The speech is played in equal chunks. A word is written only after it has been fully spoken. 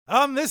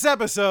On this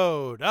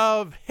episode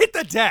of Hit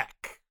the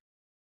Deck,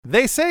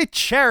 they say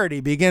charity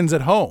begins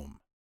at home.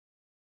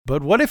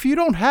 But what if you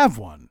don't have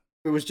one?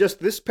 It was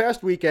just this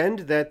past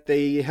weekend that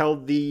they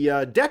held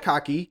the deck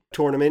hockey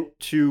tournament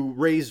to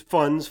raise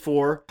funds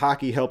for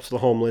Hockey Helps the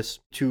Homeless,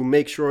 to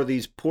make sure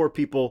these poor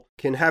people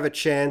can have a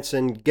chance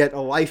and get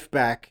a life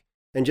back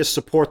and just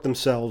support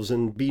themselves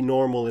and be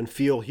normal and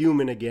feel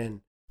human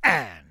again.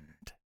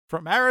 And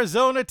from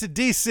Arizona to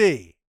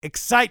D.C.,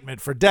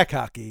 excitement for deck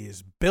hockey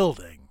is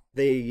building.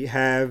 They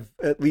have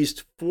at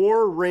least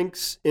 4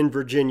 rinks in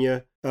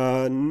Virginia,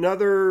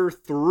 another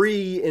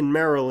 3 in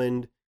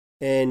Maryland,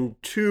 and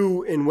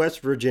 2 in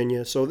West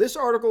Virginia. So this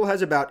article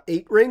has about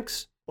 8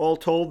 rinks. All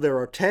told, there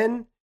are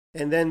 10,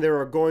 and then there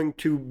are going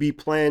to be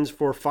plans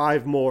for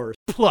 5 more.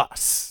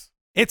 Plus,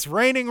 it's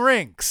raining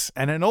rinks,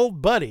 and an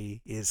old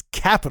buddy is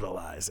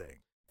capitalizing.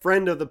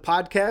 Friend of the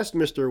podcast,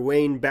 Mr.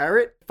 Wayne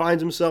Barrett,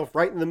 finds himself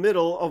right in the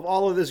middle of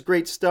all of this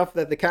great stuff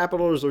that the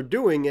Capitals are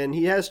doing, and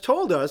he has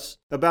told us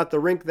about the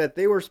rink that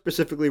they were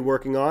specifically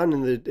working on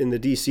in the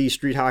DC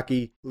Street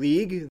Hockey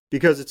League,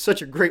 because it's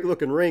such a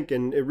great-looking rink,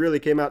 and it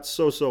really came out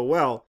so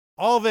well.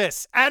 All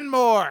this and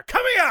more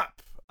coming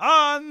up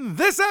on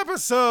this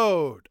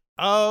episode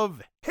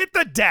of Hit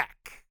the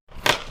Deck.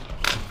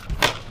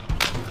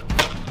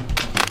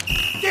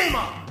 Game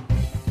on!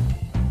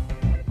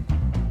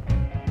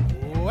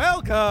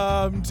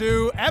 Welcome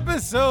to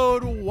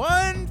episode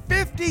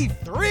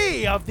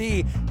 153 of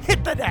the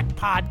Hit the Deck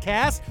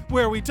podcast,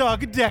 where we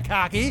talk deck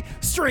hockey,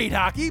 street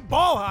hockey,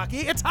 ball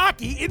hockey. It's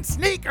hockey in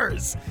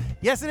sneakers.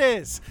 Yes, it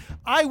is.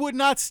 I would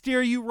not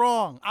steer you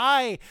wrong.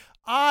 I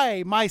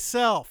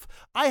myself,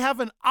 I have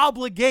an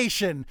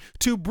obligation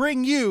to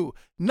bring you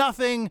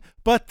nothing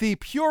but the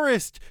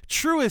purest,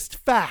 truest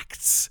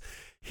facts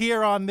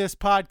here on this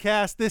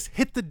podcast, this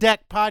Hit the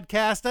Deck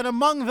podcast, and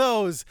among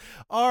those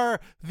are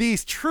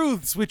these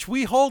truths which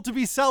we hold to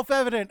be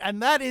self-evident,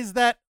 and that is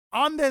that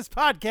on this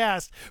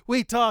podcast,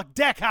 we talk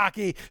deck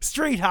hockey,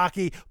 street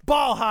hockey,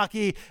 ball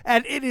hockey,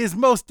 and it is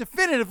most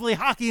definitively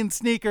hockey and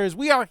sneakers.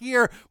 We are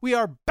here. We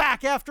are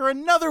back after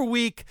another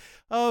week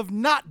of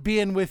not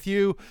being with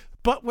you,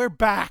 but we're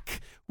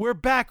back. We're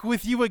back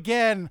with you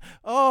again.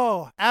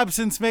 Oh,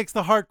 absence makes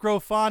the heart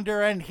grow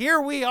fonder, and here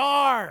we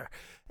are.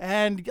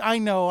 And I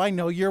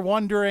know, you're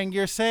wondering,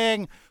 you're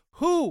saying,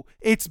 who?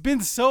 It's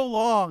been so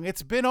long.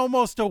 It's been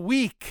almost a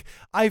week.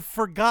 I've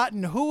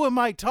forgotten. Who am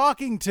I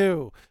talking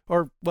to?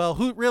 Or, well,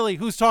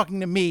 who's talking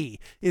to me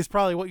is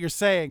probably what you're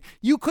saying.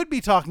 You could be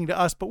talking to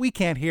us, but we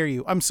can't hear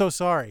you. I'm so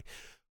sorry.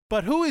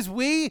 But who is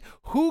we?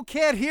 Who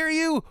can't hear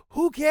you?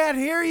 Who can't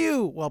hear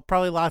you? Well,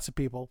 probably lots of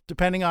people,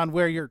 depending on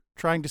where you're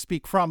trying to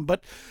speak from.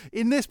 But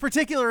in this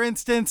particular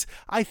instance,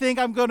 I think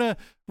I'm going to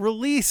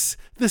release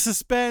the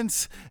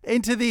suspense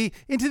into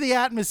the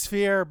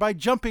atmosphere by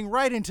jumping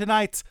right into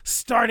tonight's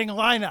starting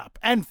lineup.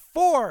 And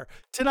for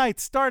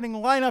tonight's starting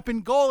lineup,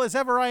 in goal as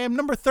ever, I am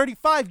number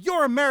 35,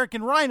 your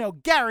American Rhino,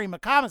 Gary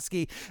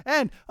McComiskey.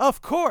 And,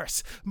 of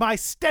course, my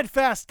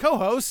steadfast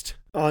co-host.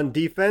 On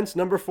defense,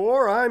 number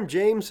 4, I'm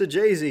James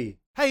Sajazi.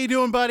 How you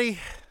doing, buddy?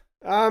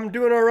 I'm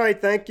doing all right,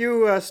 thank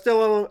you.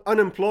 Still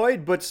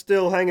unemployed, but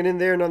still hanging in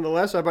there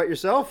nonetheless. How about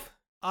yourself?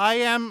 I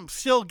am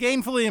still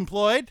gainfully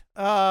employed.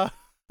 That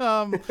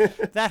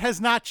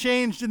has not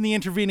changed in the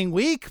intervening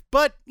week,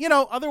 but,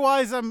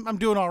 otherwise I'm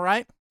doing all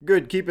right.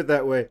 Good, keep it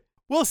that way.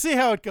 We'll see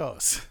how it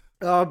goes.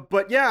 But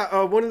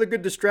one of the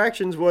good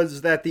distractions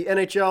was that the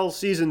NHL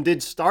season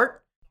did start.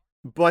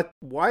 But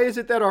why is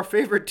it that our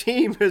favorite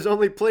team has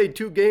only played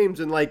 2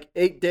 games in like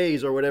 8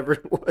 days or whatever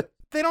it was?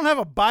 They don't have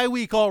a bye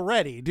week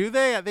already, do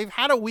they? They've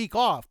had a week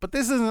off, but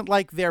this isn't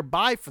like their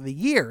bye for the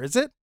year, is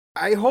it?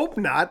 I hope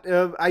not.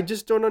 I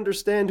just don't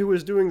understand who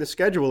is doing the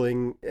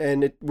scheduling,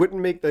 and it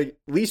wouldn't make the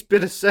least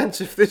bit of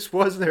sense if this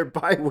was their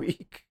bye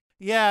week.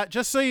 Yeah,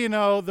 just so you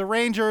know, the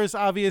Rangers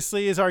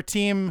obviously is our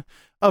team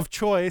of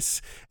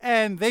choice,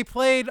 and they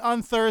played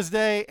on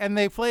Thursday, and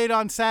they played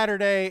on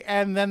Saturday,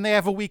 and then they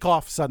have a week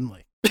off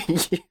suddenly.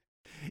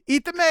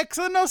 It makes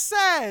no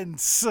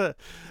sense.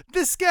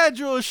 The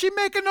schedule, she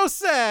making no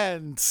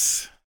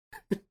sense.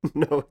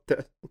 No, it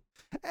doesn't.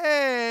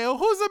 Hey,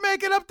 who's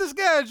making up the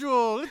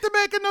schedule? It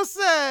making no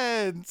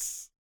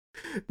sense.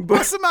 But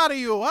what's the matter,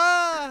 you,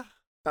 huh?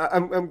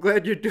 I'm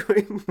glad you're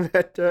doing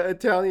that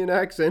Italian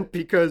accent,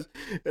 because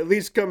at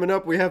least coming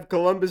up we have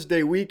Columbus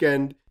Day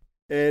weekend,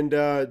 and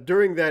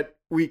during that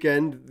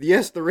weekend,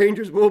 yes, the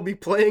Rangers will be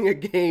playing a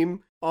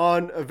game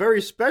on a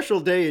very special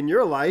day in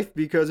your life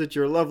because it's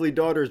your lovely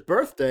daughter's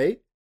birthday.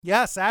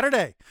 Yeah,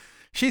 Saturday.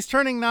 She's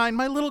turning 9.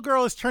 My little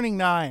girl is turning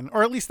 9,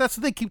 or at least that's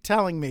what they keep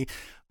telling me.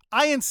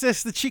 I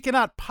insist that she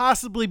cannot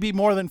possibly be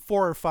more than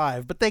 4 or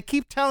 5, but they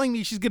keep telling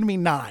me she's going to be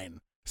 9.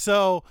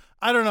 So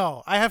I don't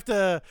know. I have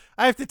to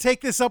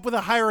take this up with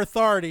a higher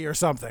authority or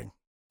something.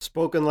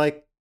 Spoken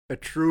like a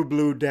true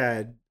blue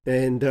dad.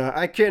 And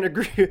I can't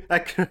agree.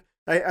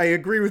 I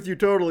agree with you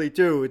totally,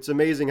 too. It's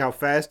amazing how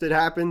fast it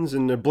happens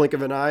in the blink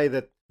of an eye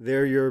that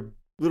they're your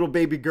little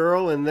baby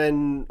girl, and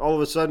then all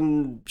of a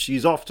sudden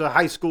she's off to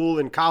high school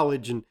and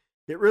college, and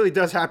it really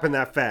does happen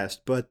that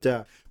fast. But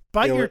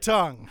Bite You know, your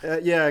tongue.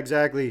 Yeah,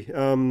 exactly.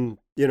 I'm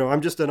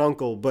just an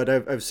uncle, but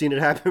I've seen it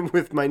happen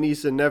with my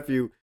niece and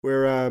nephew,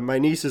 where my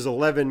niece is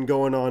 11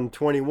 going on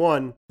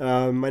 21.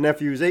 My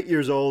nephew is 8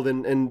 years old,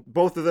 and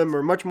both of them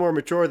are much more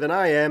mature than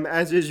I am,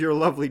 as is your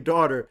lovely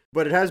daughter.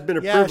 But it has been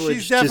a privilege. Yeah,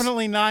 she's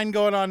definitely 9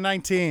 going on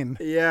 19.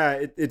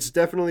 Yeah, it's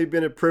definitely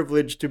been a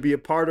privilege to be a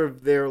part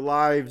of their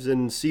lives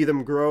and see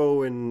them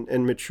grow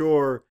and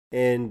mature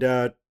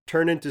and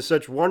turn into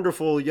such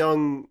wonderful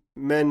young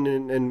men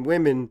and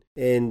women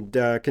and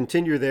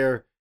continue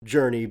their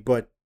journey.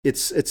 But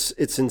it's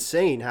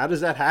insane. How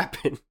does that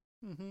happen?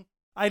 Mm-hmm.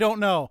 I don't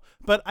know,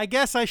 but I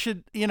guess I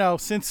should,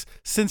 since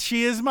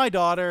she is my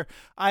daughter,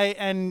 I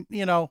am,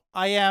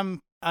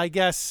 I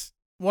guess,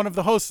 one of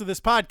the hosts of this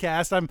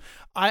podcast.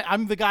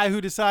 I'm the guy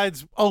who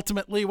decides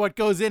ultimately what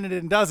goes in it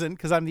and doesn't,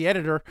 because I'm the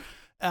editor.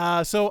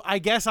 So I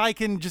guess I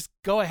can just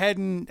go ahead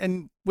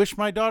and wish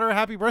my daughter a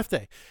happy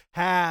birthday.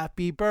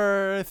 Happy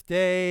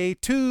birthday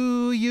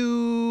to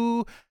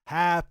you.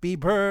 Happy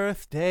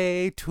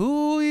birthday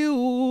to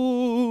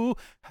you.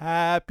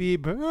 Happy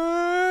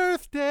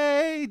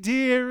birthday,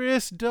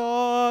 dearest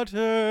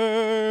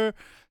daughter.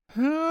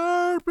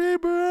 Happy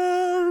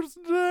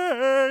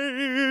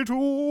birthday to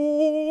you.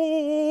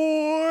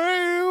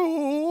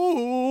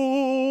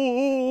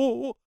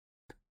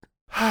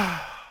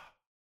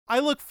 I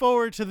look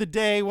forward to the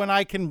day when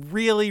I can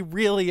really,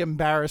 really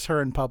embarrass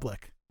her in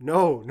public.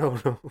 No.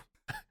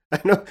 I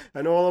know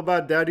all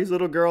about Daddy's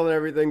little girl and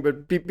everything,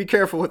 but be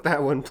careful with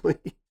that one, please.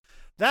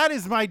 That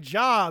is my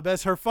job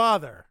as her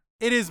father.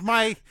 It is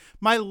my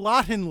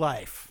lot in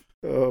life.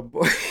 Oh,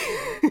 boy.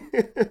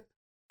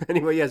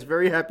 Anyway, yes,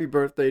 very happy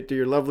birthday to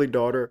your lovely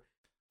daughter.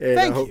 And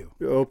Thank you.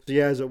 I hope she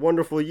has a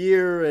wonderful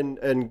year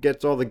and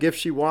gets all the gifts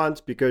she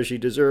wants, because she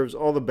deserves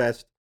all the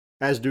best,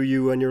 as do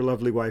you and your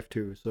lovely wife,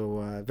 too.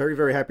 So very,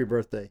 very happy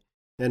birthday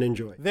and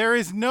enjoy. There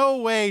is no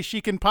way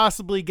she can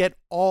possibly get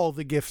all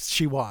the gifts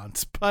she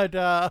wants, but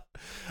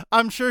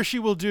I'm sure she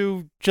will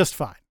do just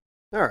fine.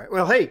 All right.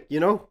 Well, hey,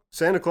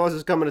 Santa Claus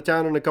is coming to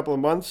town in a couple of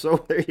months,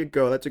 so there you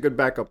go. That's a good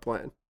backup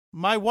plan.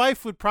 My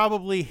wife would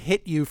probably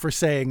hit you for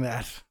saying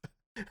that.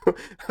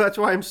 That's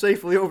why I'm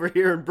safely over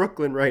here in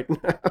Brooklyn right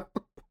now.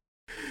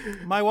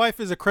 My wife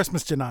is a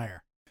Christmas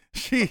denier.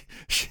 She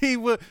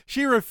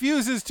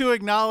refuses to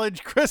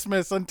acknowledge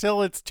Christmas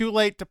until it's too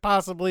late to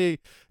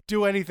possibly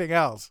do anything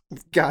else.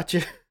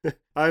 Gotcha.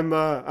 I'm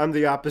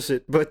the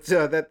opposite, but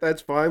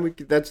that's fine.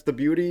 That's the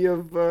beauty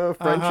of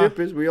friendship,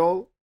 is we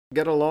all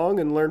get along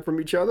and learn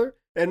from each other.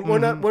 And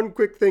one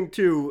quick thing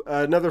too,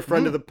 another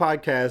friend of the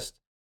podcast,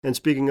 and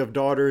speaking of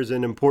daughters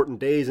and important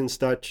days and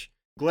such,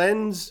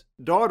 Glenn's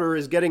daughter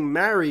is getting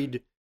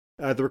married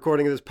at the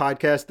recording of this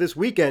podcast this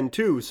weekend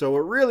too. So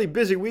a really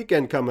busy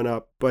weekend coming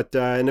up. But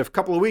in a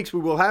couple of weeks, we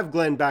will have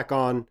Glenn back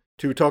on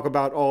to talk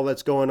about all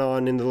that's going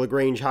on in the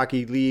LaGrange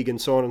Hockey League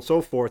and so on and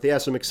so forth. He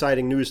has some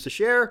exciting news to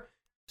share.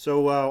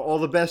 So all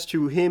the best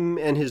to him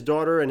and his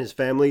daughter and his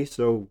family.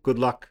 So good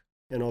luck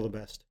and all the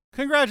best.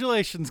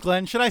 Congratulations,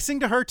 Glenn. Should I sing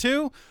to her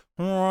too?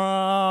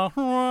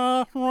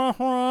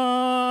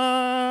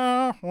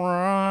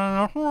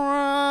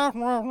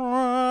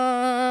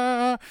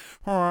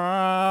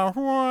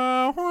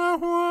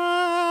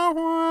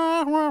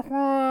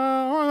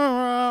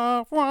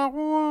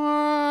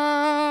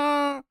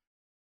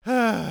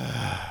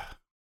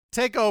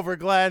 Take over,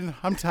 Glenn.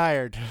 I'm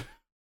tired.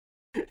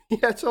 Yeah,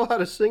 it's a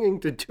lot of singing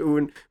to do,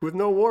 and with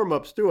no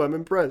warm-ups too. I'm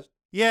impressed.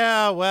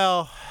 Yeah,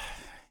 well,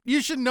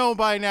 you should know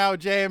by now,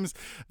 James,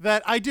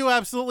 that I do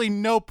absolutely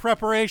no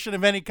preparation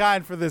of any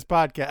kind for this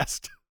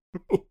podcast.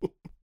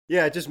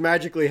 Yeah, it just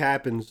magically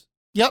happens.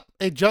 Yep,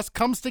 it just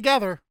comes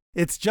together.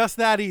 It's just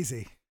that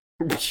easy.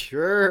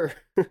 Sure.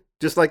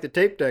 Just like the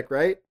tape deck,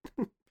 right?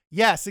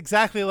 Yes,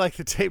 exactly like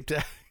the tape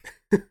deck.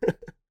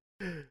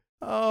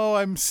 Oh,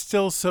 I'm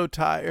still so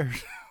tired.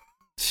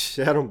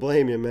 I don't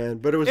blame you, man.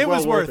 But it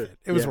was worth it.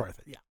 It was worth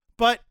it, yeah.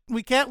 But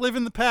we can't live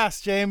in the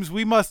past, James.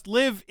 We must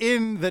live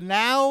in the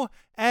now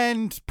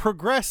and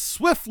progress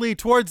swiftly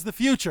towards the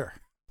future,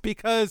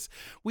 because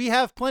we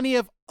have plenty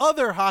of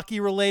other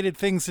hockey-related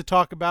things to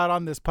talk about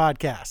on this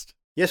podcast.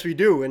 Yes, we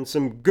do, and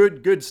some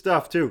good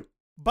stuff, too.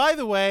 By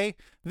the way,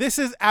 this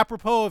is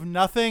apropos of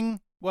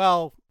nothing,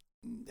 well,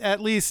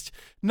 at least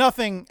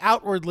nothing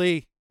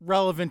outwardly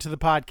relevant to the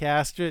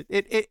podcast.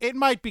 It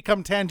might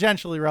become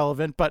tangentially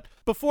relevant, but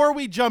before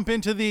we jump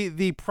into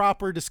the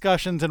proper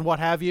discussions and what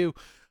have you,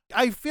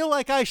 I feel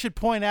like I should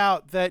point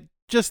out that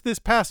just this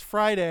past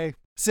Friday,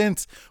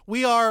 since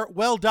we are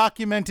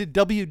well-documented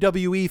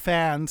WWE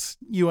fans,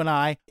 you and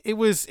I, it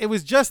was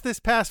just this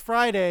past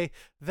Friday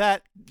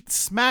that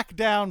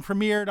SmackDown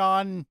premiered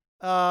on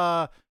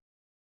a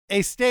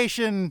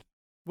station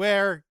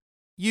where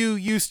you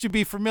used to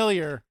be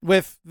familiar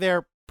with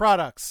their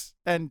products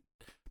and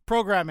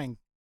programming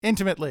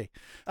intimately.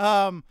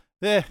 Cover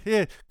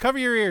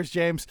your ears,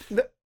 James.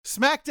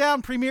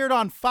 SmackDown premiered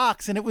on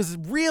Fox, and it was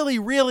really,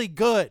 really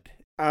good.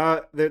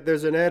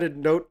 There's an added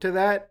note to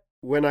that.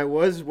 When I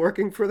was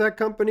working for that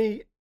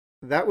company,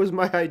 that was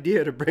my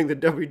idea to bring the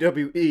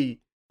WWE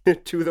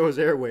to those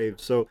airwaves.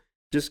 So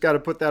just got to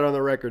put that on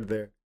the record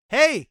there.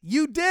 Hey,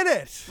 you did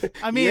it.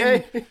 I mean,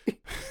 Yay.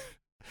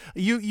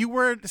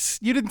 you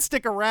didn't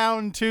stick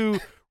around to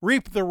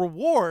reap the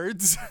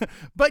rewards,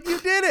 but you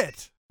did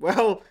it.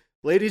 Well,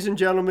 ladies and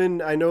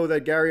gentlemen, I know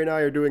that Gary and I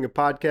are doing a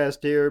podcast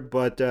here,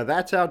 but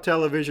that's how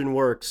television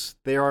works.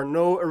 There are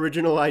no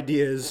original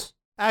ideas.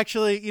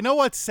 Actually, you know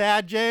what's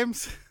sad,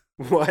 James?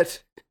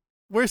 What?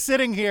 We're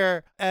sitting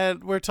here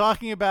and we're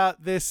talking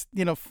about this,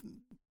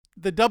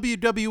 the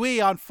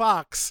WWE on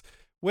Fox,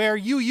 where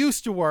you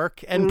used to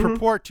work and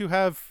purport to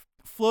have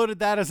floated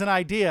that as an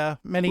idea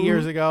many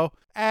years ago.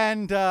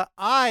 And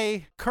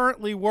I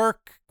currently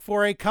work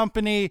for a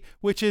company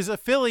which is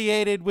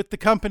affiliated with the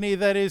company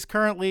that is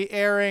currently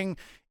airing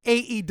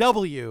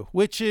AEW,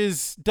 which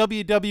is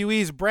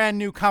WWE's brand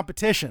new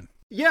competition.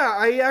 Yeah,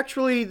 I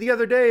actually, the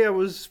other day, I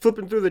was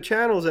flipping through the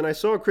channels and I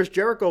saw Chris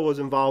Jericho was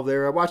involved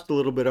there. I watched a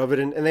little bit of it,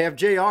 and they have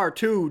JR,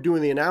 too,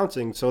 doing the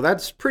announcing. So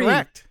that's pretty...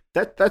 Correct.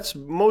 That's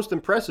most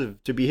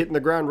impressive, to be hitting the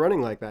ground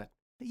running like that.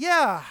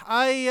 Yeah,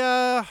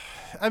 I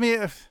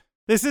mean,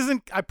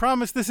 I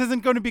promise this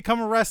isn't going to become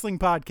a wrestling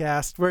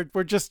podcast. We're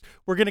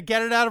going to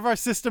get it out of our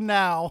system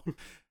now,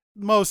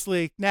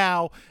 mostly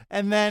now,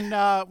 and then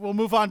we'll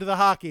move on to the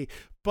hockey.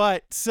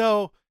 But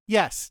so,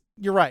 yes,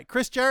 you're right.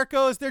 Chris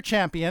Jericho is their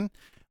champion.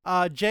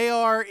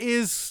 JR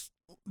is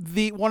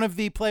one of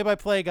the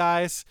play-by-play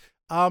guys.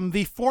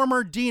 The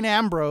former Dean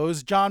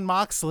Ambrose, Jon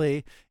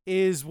Moxley,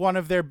 is one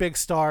of their big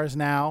stars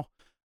now.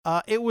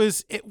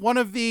 One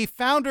of the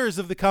founders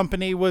of the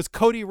company was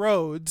Cody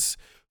Rhodes,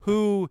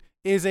 who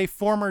is a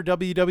former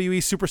WWE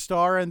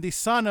superstar and the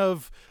son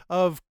of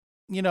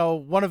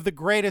one of the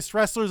greatest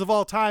wrestlers of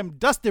all time,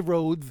 Dusty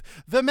Rhodes,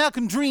 the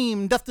American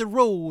Dream, Dusty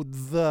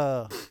Rhodes,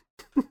 the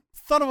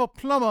son of a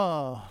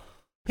plumber.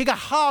 He got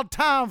hard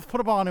times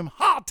put upon him,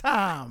 hard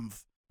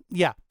times.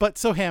 Yeah, but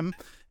so him.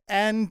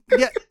 And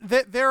yeah,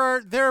 there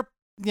are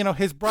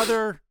his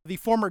brother, the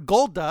former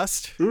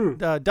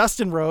Goldust,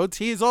 Dustin Rhodes.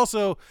 He is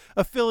also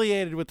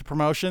affiliated with the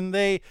promotion.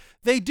 They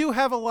do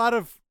have a lot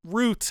of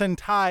roots and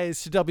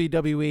ties to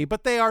WWE,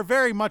 but they are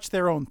very much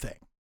their own thing.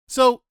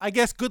 So I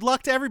guess good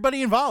luck to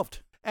everybody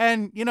involved.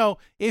 And,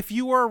 if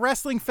you were a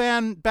wrestling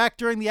fan back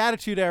during the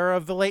Attitude Era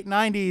of the late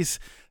 90s,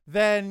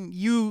 then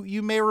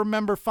you may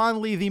remember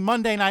fondly the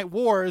Monday Night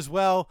Wars.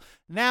 Well,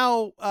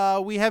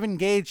 now we have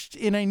engaged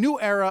in a new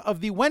era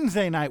of the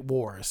Wednesday Night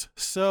Wars.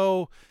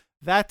 So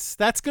that's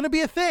going to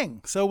be a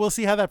thing. So we'll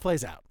see how that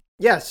plays out.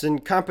 Yes,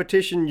 and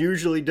competition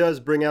usually does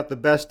bring out the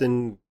best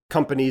in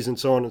companies and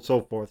so on and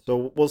so forth.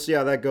 So we'll see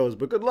how that goes,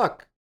 but good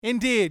luck.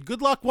 Indeed.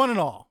 Good luck, one and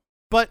all.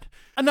 But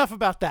enough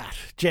about that,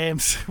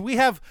 James. We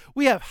have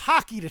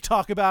hockey to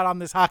talk about on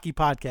this hockey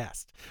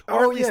podcast.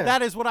 Or at least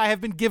that is what I have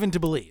been given to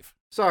believe.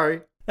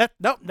 Sorry.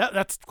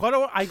 That's quite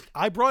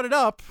I brought it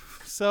up.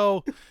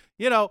 So,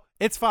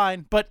 it's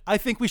fine, but I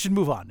think we should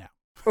move on now.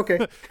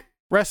 Okay.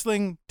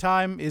 Wrestling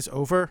time is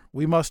over.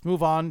 We must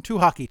move on to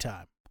hockey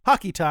time.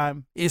 Hockey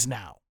time is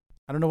now.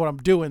 I don't know what I'm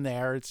doing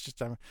there. It's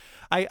just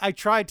I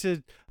tried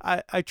to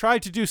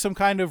do some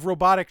kind of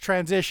robotic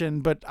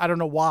transition, but I don't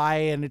know why,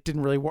 and it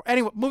didn't really work.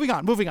 Anyway,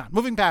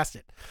 moving past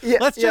it. Yeah,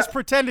 Let's just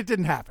pretend it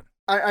didn't happen.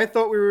 I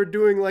thought we were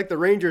doing like the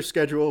Rangers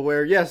schedule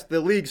where, yes, the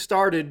league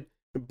started,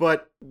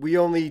 but we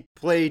only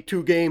play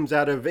 2 games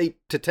out of 8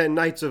 to 10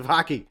 nights of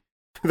hockey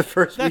for the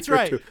first That's week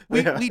right. or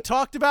two. We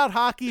talked about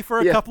hockey for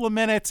a couple of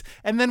minutes,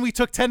 and then we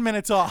took 10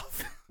 minutes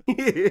off.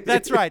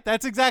 That's right.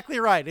 That's exactly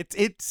right.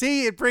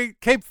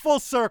 It came full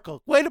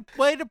circle. Way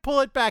to pull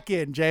it back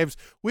in, James.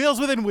 Wheels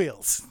within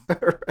wheels.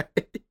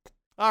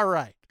 All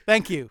right.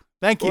 Thank you.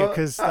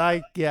 Because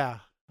I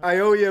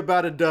owe you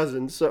about a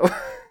dozen. So.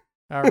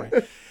 All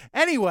right.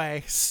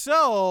 Anyway,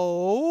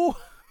 so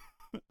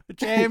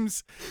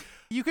James,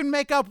 you can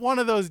make up one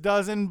of those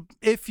dozen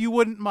if you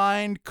wouldn't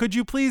mind. Could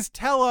you please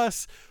tell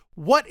us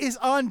what is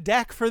on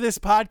deck for this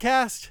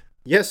podcast?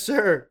 Yes,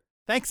 sir.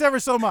 Thanks ever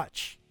so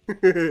much.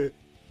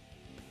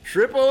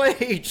 Triple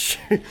H.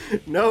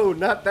 No,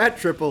 not that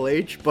Triple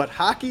H, but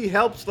Hockey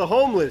Helps the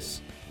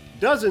Homeless.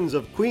 Dozens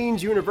of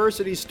Queen's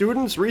University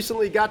students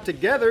recently got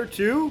together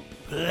to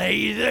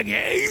play the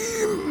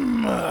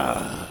game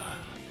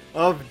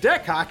of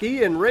deck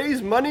hockey and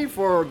raise money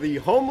for the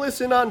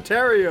homeless in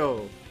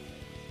Ontario.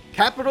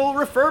 Capital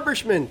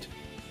refurbishment.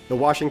 The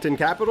Washington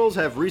Capitals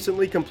have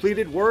recently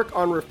completed work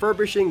on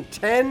refurbishing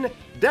 10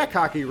 deck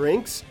hockey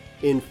rinks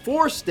in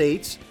 4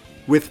 states,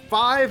 with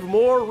 5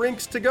 more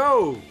rinks to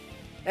go.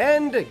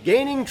 And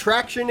gaining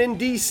traction in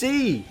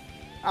D.C.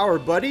 Our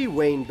buddy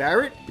Wayne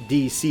Barrett,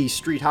 D.C.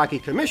 Street Hockey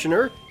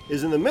Commissioner,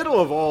 is in the middle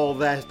of all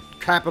that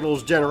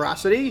Capitals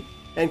generosity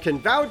and can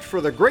vouch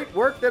for the great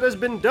work that has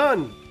been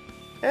done.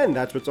 And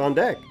that's what's on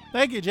deck.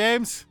 Thank you,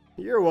 James.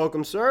 You're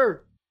welcome,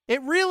 sir.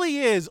 It really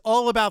is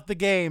all about the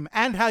game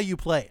and how you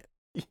play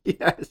it.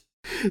 Yes.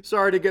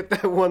 Sorry to get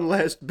that one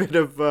last bit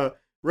of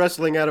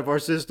wrestling out of our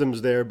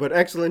systems there, but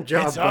excellent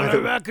job. It's all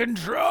about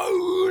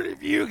control.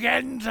 If you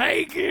can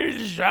take it,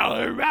 it's all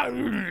about...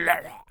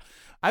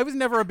 I was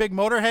never a big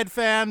Motorhead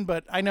fan,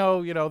 but I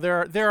know,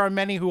 there are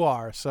many who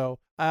are. So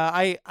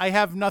I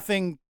have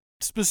nothing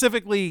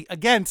specifically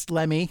against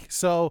Lemmy.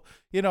 So,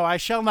 I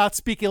shall not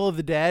speak ill of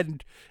the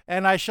dead,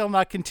 and I shall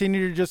not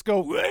continue to just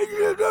go,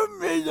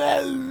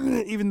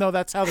 even though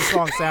that's how the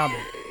song sounded.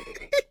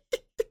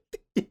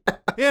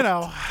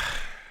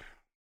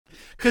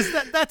 Because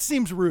that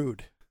seems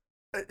rude.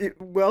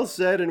 Well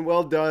said and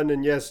well done.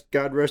 And yes,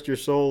 God rest your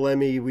soul,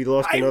 Lemmy. We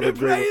lost another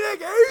great.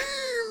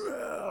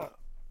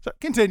 So,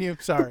 continue.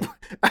 Sorry.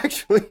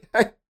 Actually,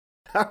 I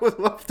would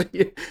love to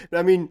hear.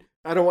 I mean,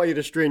 I don't want you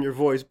to strain your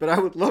voice, but I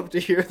would love to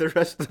hear the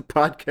rest of the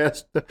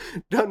podcast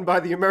done by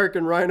the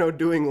American Rhino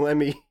doing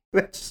Lemmy.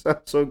 That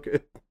sounds so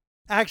good.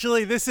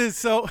 Actually, this is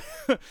so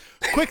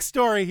quick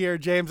story here,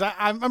 James.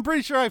 I'm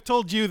pretty sure I've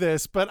told you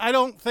this, but I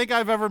don't think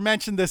I've ever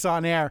mentioned this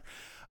on air.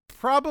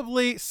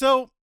 Probably.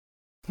 So,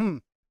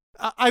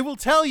 I will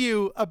tell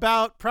you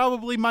about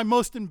probably my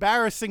most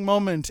embarrassing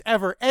moment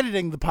ever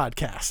editing the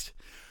podcast.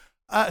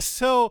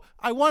 So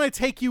I want to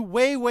take you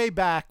way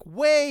back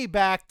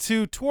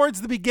to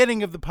towards the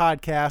beginning of the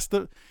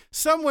podcast,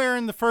 somewhere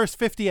in the first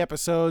 50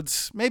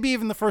 episodes, maybe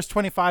even the first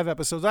 25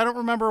 episodes. I don't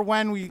remember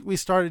when we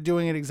started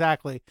doing it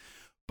exactly,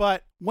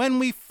 but when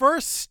we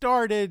first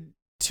started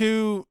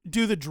to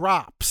do the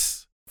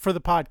drops for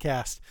the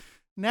podcast.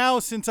 Now,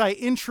 since I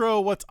intro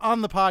what's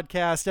on the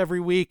podcast every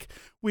week,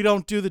 we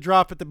don't do the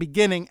drop at the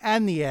beginning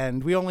and the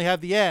end. We only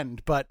have the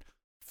end, but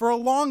for a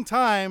long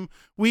time,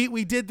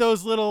 we did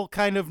those little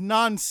kind of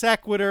non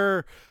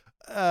sequitur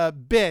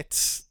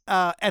bits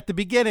at the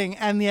beginning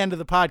and the end of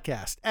the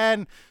podcast.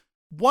 And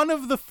one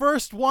of the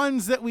first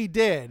ones that we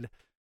did,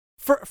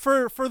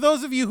 for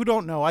those of you who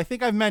don't know, I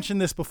think I've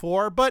mentioned this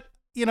before, but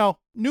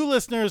new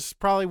listeners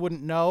probably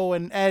wouldn't know.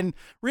 And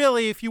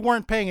really, if you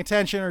weren't paying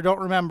attention or don't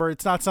remember,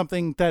 it's not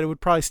something that it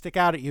would probably stick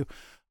out at you.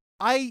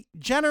 I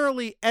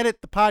generally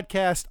edit the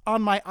podcast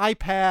on my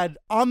iPad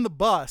on the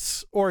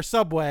bus or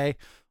subway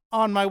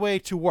on my way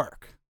to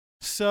work.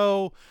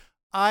 So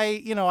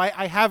I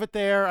have it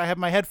there. I have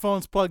my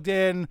headphones plugged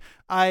in.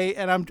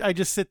 I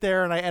just sit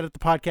there and I edit the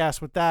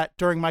podcast with that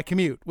during my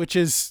commute, which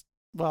is,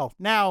 well,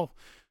 now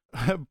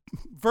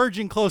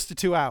verging close to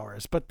 2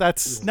 hours, but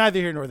that's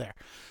neither here nor there.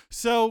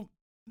 So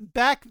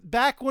back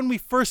when we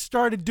first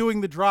started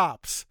doing the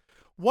drops,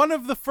 one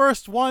of the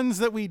first ones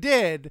that we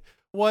did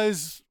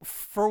was,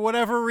 for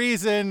whatever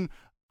reason,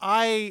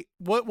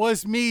 what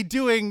was me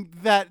doing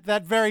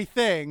that very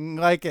thing.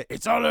 Like,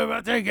 it's all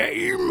about the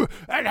game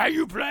and how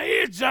you play.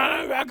 It's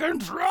all about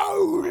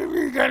control. If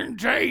you can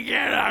take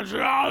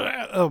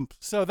it,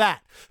 so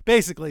that,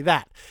 basically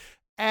that.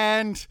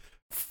 And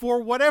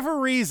for whatever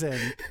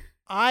reason,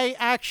 I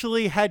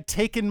actually had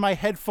taken my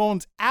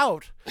headphones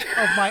out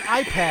of my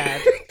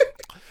iPad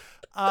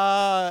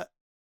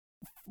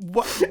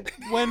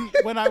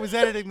when I was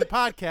editing the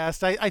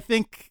podcast. I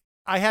think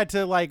I had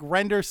to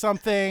render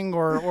something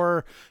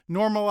or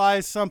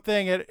normalize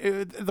something.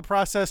 The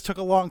process took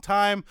a long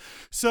time.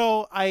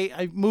 So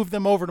I moved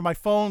them over to my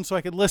phone so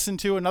I could listen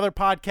to another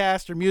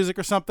podcast or music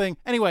or something.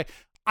 Anyway,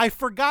 I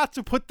forgot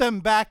to put them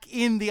back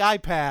in the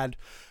iPad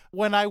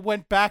when I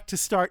went back to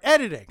start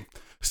editing.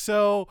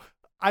 So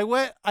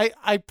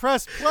I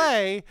pressed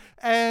play,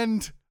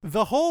 and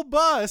the whole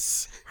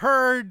bus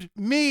heard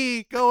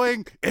me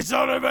going, "It's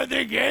all about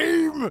the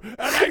game and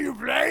how you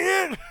play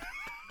it."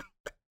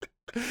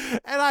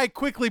 And I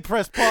quickly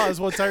pressed pause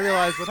once I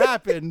realized what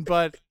happened,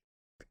 but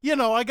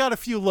I got a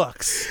few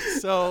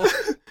looks. So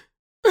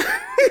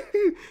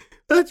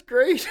that's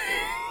great.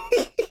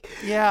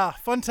 Yeah,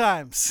 fun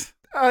times.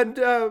 And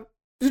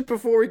just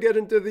before we get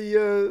into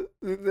the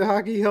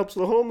hockey helps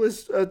the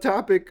homeless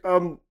topic,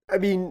 I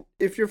mean,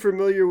 if you're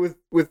familiar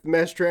with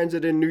mass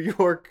transit in New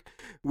York,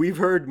 we've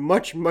heard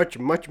much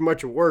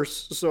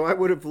worse. So I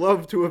would have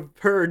loved to have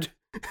heard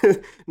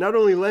not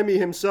only Lemmy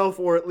himself,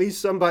 or at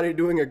least somebody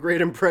doing a great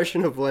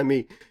impression of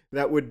Lemmy.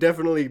 That would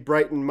definitely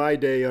brighten my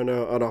day on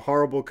a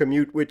horrible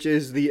commute, which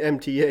is the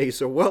MTA.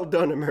 So well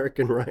done,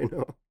 American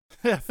Rhino.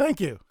 Yeah,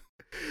 thank you.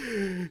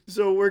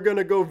 So we're going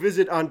to go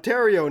visit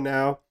Ontario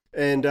now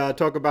and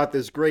talk about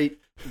this great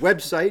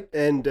website.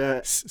 And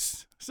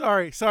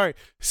sorry.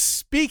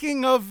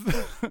 Speaking of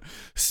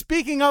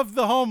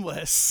the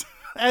homeless,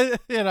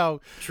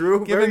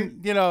 true.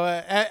 Given,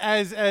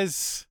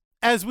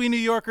 as we New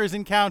Yorkers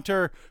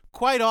encounter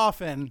quite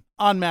often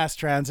on mass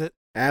transit.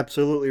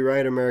 Absolutely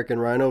right, American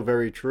Rhino.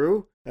 Very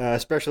true.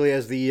 Especially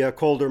as the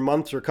colder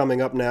months are coming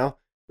up now.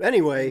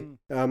 Anyway,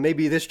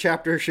 maybe this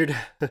chapter should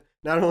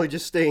not only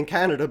just stay in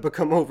Canada, but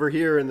come over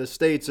here in the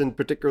States, and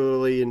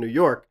particularly in New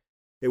York.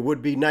 It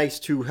would be nice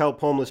to help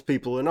homeless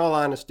people. In all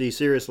honesty,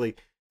 seriously,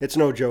 it's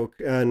no joke.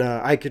 And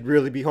I could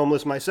really be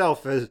homeless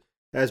myself,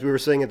 as we were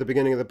saying at the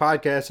beginning of the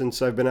podcast,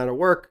 since I've been out of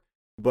work.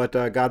 But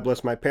God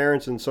bless my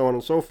parents and so on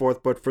and so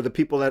forth. But for the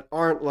people that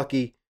aren't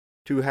lucky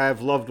to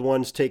have loved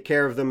ones take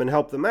care of them and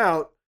help them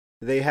out,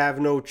 they have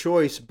no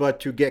choice but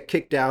to get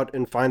kicked out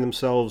and find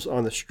themselves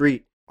on the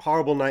street.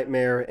 Horrible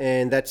nightmare.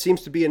 And that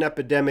seems to be an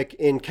epidemic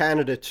in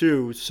Canada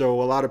too. So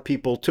a lot of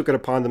people took it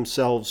upon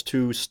themselves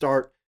to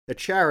start a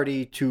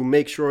charity to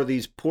make sure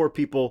these poor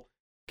people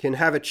can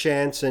have a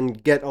chance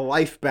and get a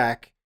life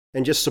back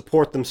and just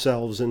support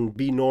themselves and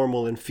be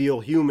normal and feel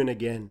human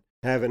again.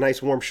 have a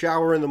nice warm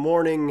shower in the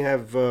morning,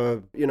 have,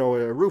 a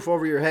roof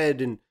over your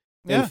head and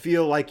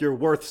feel like you're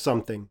worth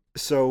something.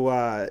 So,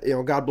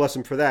 God bless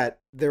them for that.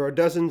 There are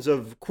dozens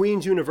of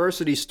Queen's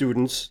University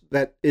students.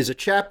 That is a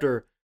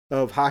chapter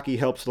of Hockey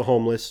Helps the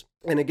Homeless.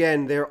 And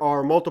again, there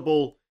are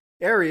multiple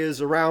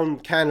areas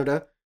around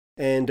Canada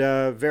and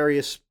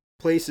various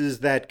places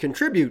that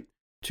contribute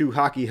to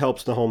Hockey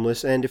Helps the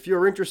Homeless. And if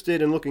you're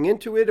interested in looking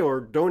into it or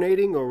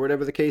donating or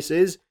whatever the case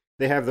is,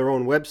 they have their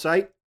own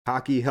website,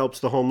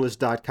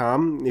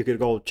 hockeyhelpsthehomeless.com. You could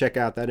go check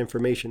out that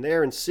information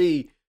there and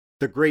see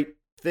the great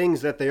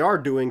things that they are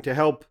doing to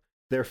help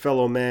their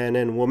fellow man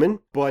and woman.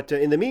 But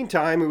in the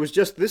meantime, it was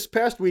just this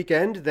past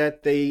weekend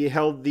that they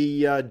held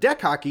the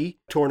deck hockey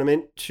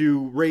tournament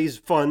to raise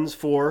funds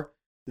for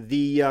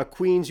the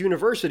Queen's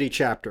University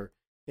chapter.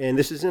 And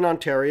this is in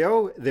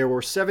Ontario. There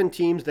were 7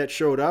 teams that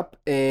showed up,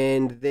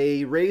 and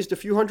they raised a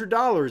few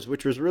 $100s,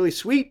 which was really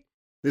sweet.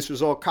 This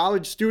was all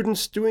college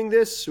students doing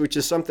this, which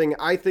is something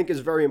I think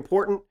is very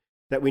important,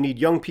 that we need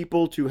young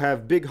people to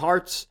have big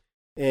hearts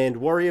and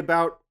worry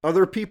about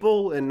other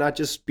people and not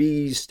just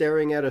be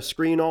staring at a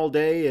screen all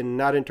day and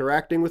not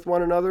interacting with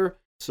one another.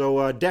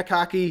 So deck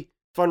hockey,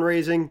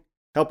 fundraising,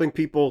 helping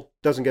people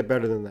doesn't get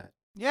better than that.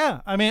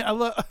 Yeah, I mean,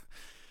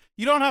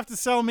 you don't have to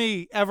sell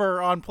me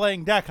ever on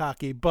playing deck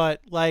hockey,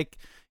 but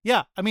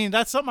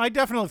that's something I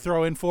definitely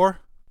throw in for.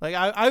 Like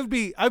I'd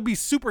be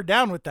super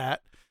down with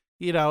that,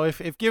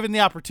 if given the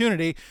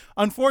opportunity.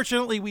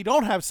 Unfortunately, we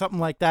don't have something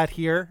like that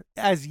here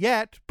as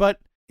yet, but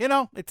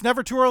it's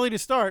never too early to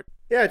start.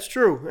 Yeah, it's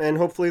true. And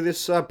hopefully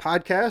this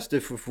podcast,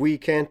 if we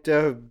can't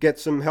get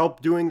some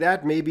help doing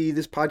that, maybe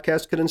this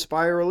podcast could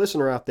inspire a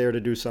listener out there to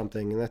do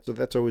something. And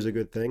that's always a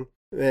good thing.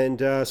 And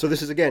so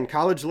this is, again,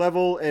 college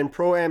level and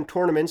pro-am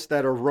tournaments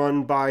that are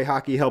run by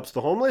Hockey Helps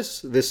the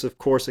Homeless. This, of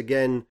course,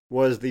 again,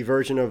 was the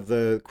version of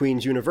the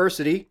Queen's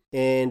University.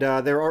 And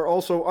there are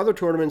also other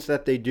tournaments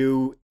that they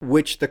do,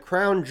 which the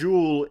crown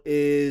jewel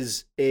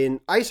is an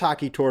ice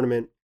hockey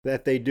tournament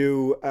that they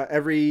do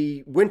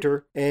every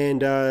winter.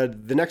 And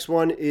the next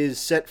one is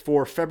set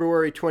for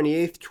February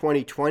 28th,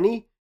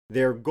 2020.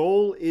 Their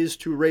goal is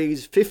to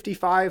raise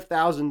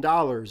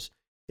 $55,000.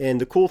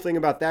 And the cool thing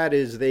about that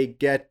is they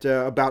get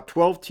about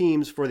 12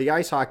 teams for the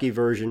ice hockey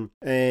version.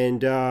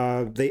 And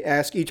they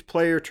ask each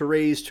player to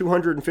raise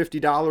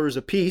 $250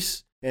 a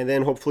piece. And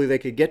then hopefully they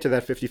could get to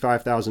that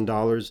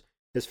 $55,000.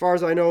 As far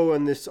as I know,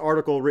 in this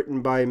article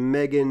written by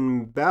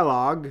Megan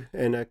Balog,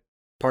 and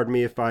pardon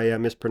me if I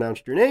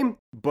mispronounced your name,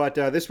 but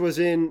this was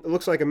it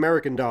looks like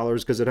American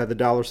dollars because it had the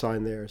dollar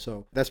sign there.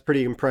 So that's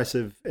pretty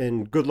impressive,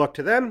 and good luck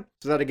to them.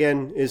 So that,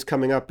 again, is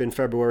coming up in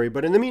February.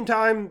 But in the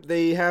meantime,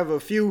 they have a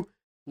few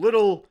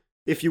little,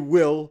 if you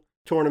will,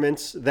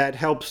 tournaments that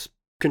helps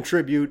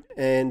contribute.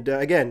 And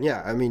again,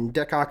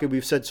 deck hockey,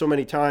 we've said so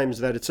many times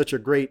that it's such a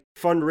great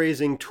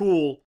fundraising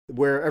tool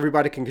where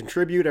everybody can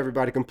contribute,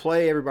 everybody can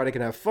play, everybody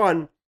can have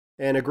fun.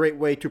 And a great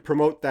way to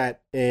promote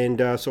that.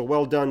 And so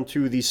well done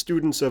to the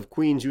students of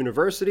Queen's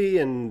University,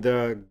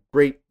 and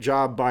great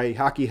job by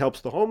Hockey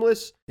Helps the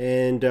Homeless.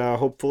 And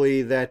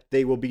hopefully that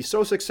they will be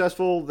so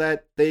successful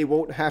that they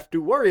won't have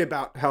to worry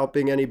about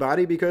helping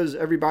anybody, because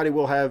everybody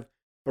will have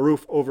a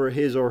roof over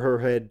his or her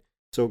head.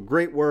 So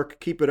great work,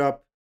 keep it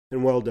up,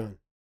 and well done.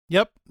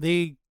 Yep,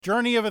 the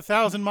journey of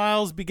 1,000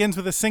 miles begins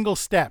with a single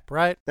step,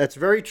 right? That's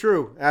very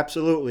true,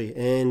 absolutely.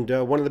 And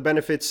one of the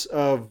benefits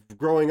of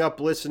growing up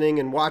listening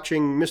and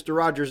watching Mr.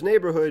 Rogers'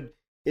 Neighborhood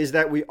is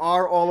that we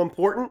are all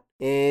important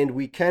and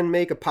we can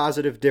make a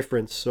positive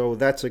difference. So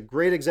that's a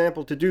great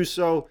example to do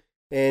so.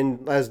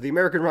 And as the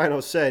American Rhino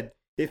said,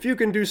 if you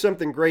can do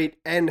something great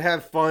and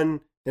have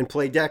fun and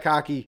play deck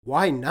hockey,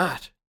 why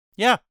not?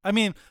 Yeah,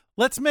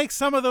 let's make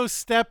some of those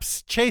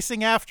steps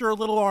chasing after a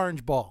little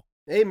orange ball.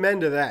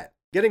 Amen to that.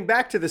 Getting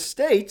back to the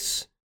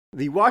States,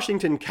 the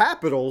Washington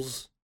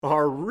Capitals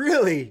are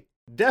really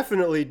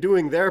definitely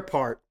doing their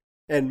part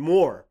and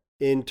more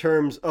in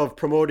terms of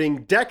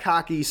promoting deck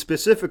hockey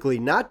specifically,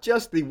 not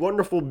just the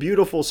wonderful,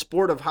 beautiful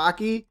sport of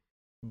hockey,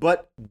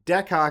 but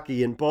deck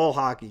hockey and ball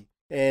hockey.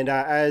 And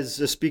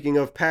speaking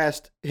of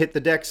past Hit the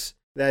Decks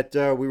that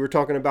we were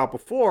talking about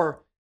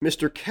before,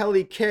 Mr.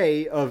 Kelly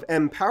Kay of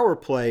Empower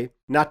Play,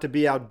 not to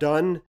be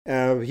outdone,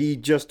 he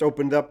just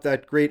opened up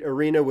that great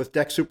arena with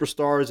Deck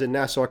Superstars in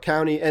Nassau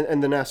County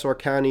and the Nassau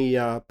County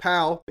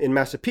PAL in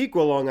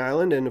Massapequa, Long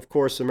Island. And of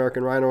course,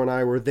 American Rhino and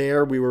I were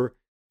there. We were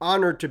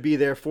honored to be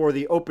there for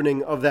the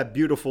opening of that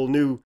beautiful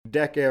new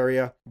deck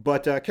area.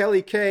 But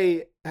Kelly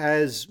Kay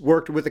has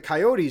worked with the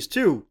Coyotes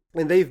too,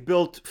 and they've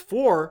built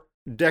 4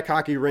 deck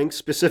hockey rinks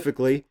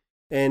specifically.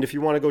 And if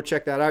you want to go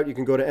check that out, you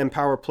can go to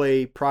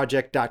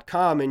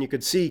empowerplayproject.com, and you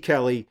could see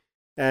Kelly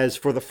as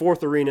for the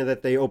 4th arena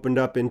that they opened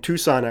up in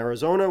Tucson,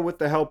 Arizona, with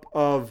the help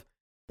of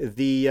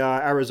the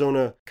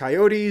Arizona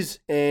Coyotes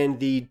and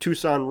the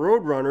Tucson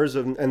Roadrunners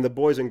and the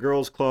Boys and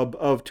Girls Club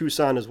of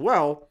Tucson as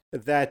well,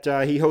 that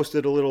he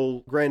hosted a little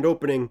grand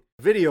opening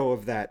video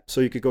of that.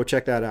 So you could go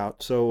check that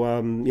out.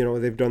 So,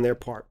 they've done their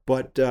part.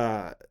 But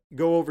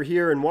go over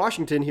here in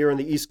Washington, here on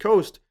the East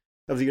Coast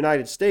of the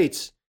United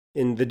States,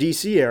 in the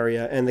DC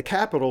area, and the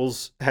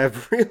Capitals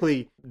have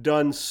really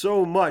done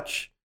so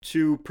much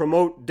to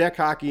promote deck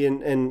hockey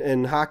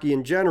and hockey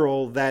in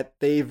general that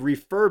they've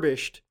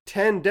refurbished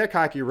 10 deck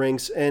hockey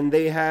rinks, and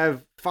they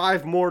have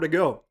 5 more to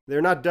go.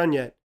 They're not done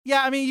yet.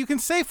 Yeah, I mean, you can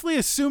safely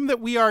assume that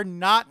we are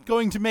not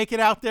going to make it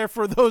out there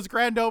for those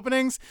grand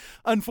openings,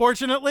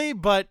 unfortunately,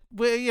 but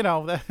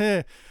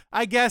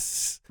I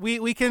guess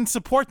we can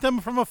support them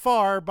from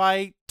afar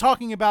by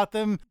talking about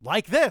them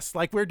like this,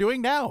 like we're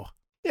doing now.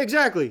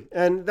 Exactly.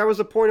 And that was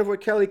the point of what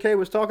Kelly Kay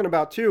was talking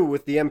about, too,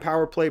 with the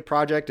Empower Play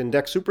Project and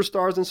Deck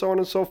Superstars and so on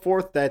and so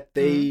forth, that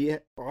they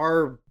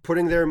are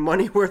putting their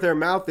money where their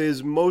mouth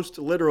is, most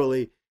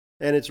literally.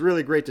 And it's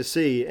really great to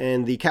see.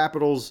 And the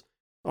Capitals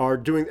are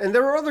doing, and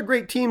there are other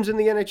great teams in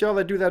the NHL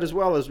that do that as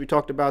well, as we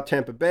talked about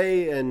Tampa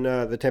Bay and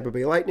the Tampa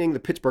Bay Lightning, the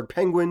Pittsburgh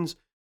Penguins,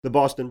 the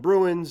Boston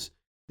Bruins,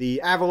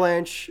 the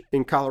Avalanche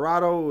in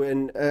Colorado,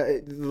 and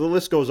the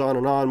list goes on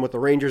and on with the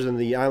Rangers and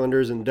the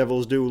Islanders and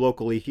Devils do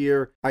locally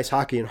here. Ice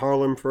hockey in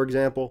Harlem, for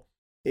example.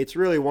 It's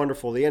really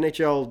wonderful. The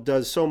NHL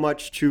does so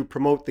much to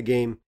promote the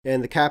game,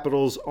 and the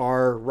Capitals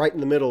are right in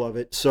the middle of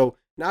it. So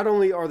not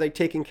only are they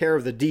taking care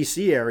of the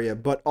DC area,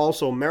 but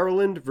also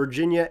Maryland,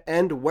 Virginia,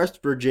 and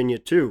West Virginia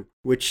too,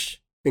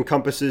 which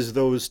encompasses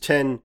those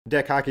 10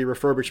 deck hockey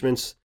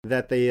refurbishments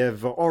that they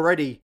have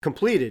already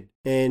completed.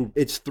 And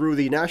it's through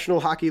the National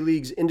Hockey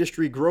League's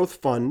Industry Growth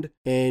Fund,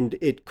 and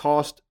it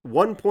cost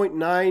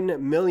 $1.9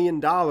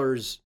 million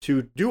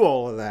to do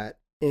all of that.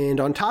 And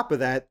on top of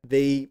that,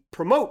 they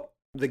promote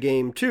the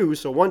game too.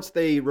 So once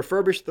they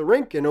refurbish the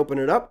rink and open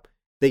it up,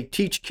 they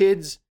teach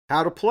kids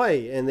how to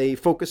play, and they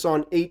focus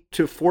on 8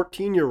 to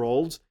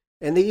 14-year-olds,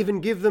 and they even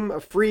give them a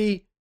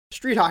free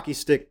street hockey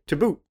stick to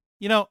boot.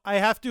 You know, I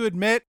have to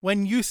admit,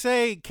 when you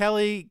say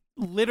Kelly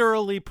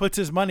literally puts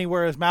his money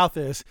where his mouth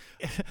is,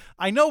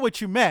 I know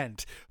what you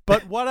meant,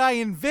 but what I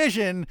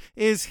envision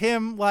is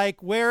him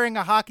like wearing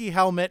a hockey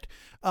helmet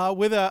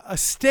with a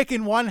stick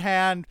in one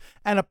hand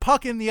and a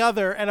puck in the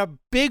other and a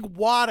big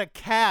wad of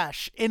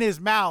cash in his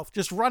mouth,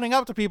 just running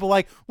up to people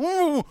like,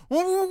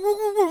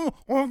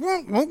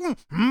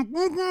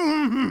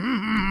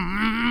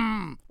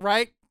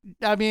 right?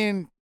 I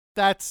mean,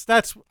 that's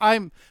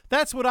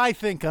what I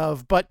think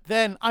of, but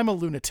then I'm a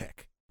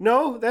lunatic.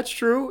 No, that's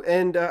true,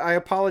 and I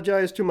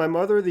apologize to my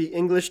mother, the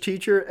English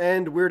teacher,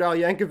 and Weird Al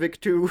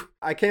Yankovic, too.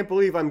 I can't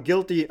believe I'm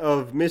guilty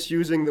of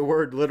misusing the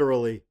word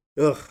literally.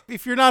 Ugh.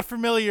 If you're not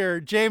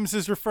familiar, James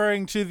is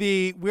referring to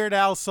the Weird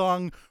Al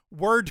song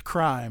Word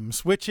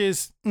Crimes, which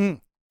is, it's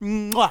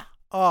a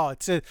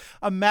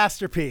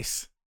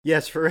masterpiece.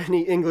 Yes, for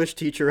any English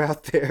teacher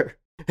out there,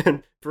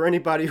 and for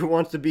anybody who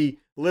wants to be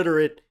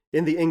literate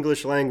in the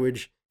English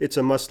language, it's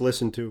a must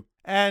listen to.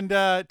 And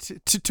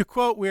to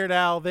quote Weird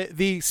Al,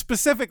 the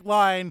specific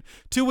line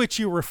to which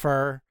you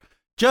refer,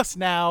 just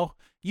now,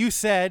 you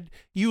said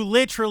you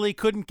literally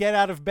couldn't get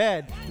out of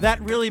bed.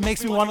 That really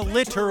makes me want to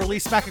literally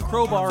smack a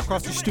crowbar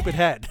across your stupid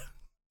head.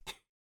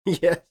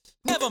 Yes.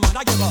 Never mind,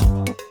 I give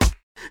up.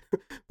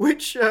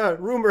 Which,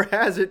 rumor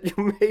has it,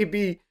 you may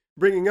be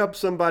bringing up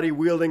somebody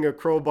wielding a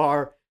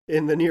crowbar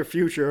in the near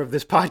future of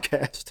this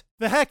podcast.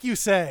 The heck you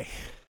say?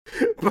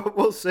 But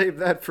we'll save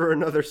that for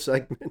another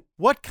segment.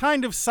 What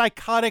kind of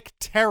psychotic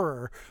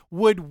terror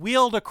would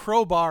wield a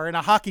crowbar in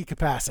a hockey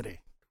capacity?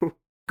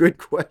 Good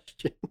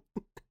question.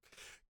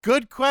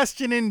 Good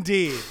question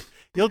indeed.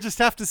 You'll just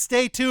have to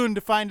stay tuned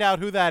to find out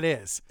who that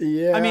is.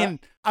 Yeah. I mean,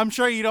 I'm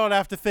sure you don't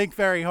have to think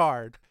very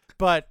hard,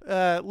 but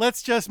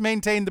let's just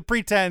maintain the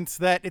pretense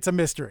that it's a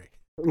mystery.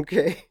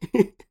 Okay.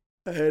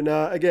 And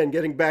again,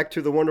 getting back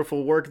to the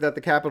wonderful work that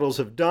the Capitals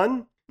have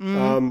done,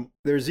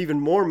 there's even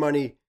more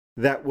money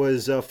that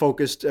was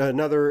focused,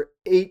 another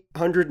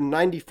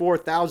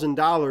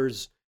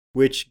 $894,000,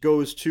 which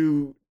goes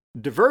to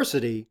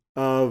diversity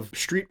of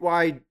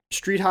street-wide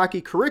street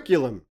hockey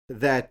curriculum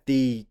that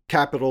the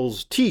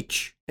Capitals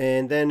teach,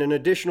 and then an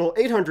additional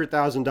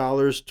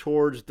 $800,000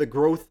 towards the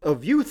growth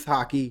of youth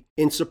hockey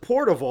in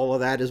support of all of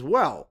that as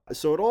well.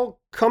 So it all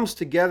comes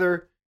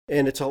together,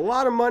 and it's a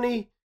lot of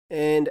money.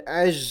 And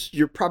as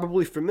you're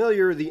probably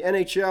familiar, the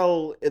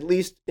NHL, at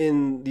least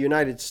in the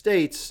United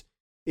States,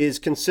 is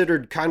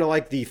considered kind of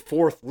like the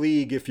fourth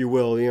league, if you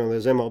will. You know,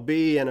 there's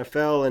MLB,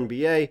 NFL,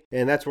 NBA,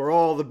 and that's where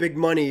all the big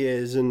money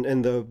is, and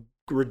the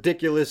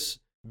ridiculous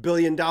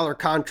billion-dollar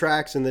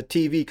contracts and the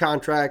TV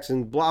contracts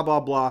and blah,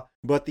 blah, blah.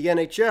 But the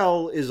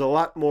NHL is a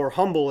lot more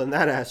humble in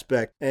that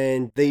aspect,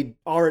 and they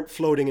aren't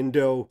floating in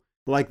dough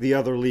like the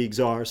other leagues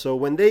are. So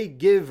when they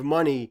give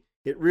money,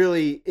 it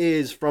really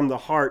is from the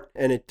heart,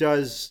 and it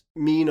does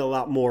mean a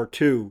lot more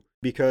too,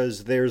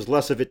 because there's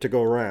less of it to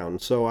go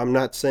around. So I'm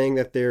not saying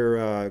that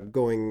they're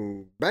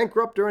going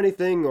bankrupt or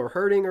anything, or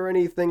hurting or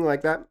anything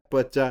like that,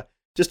 but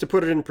just to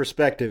put it in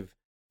perspective,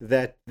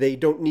 that they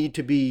don't need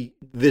to be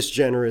this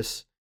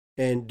generous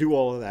and do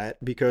all of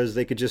that, because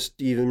they could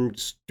just even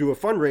do a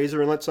fundraiser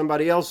and let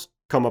somebody else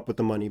come up with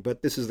the money.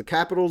 But this is the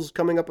Capitals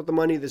coming up with the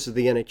money, this is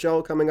the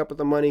NHL coming up with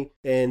the money,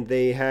 and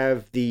they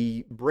have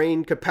the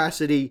brain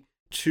capacity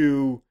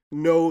to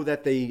know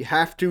that they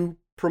have to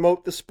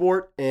promote the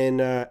sport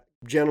and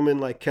gentlemen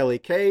like Kelly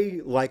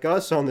Kay, like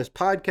us on this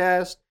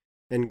podcast,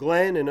 and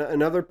Glenn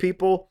and other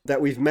people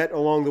that we've met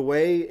along the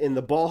way in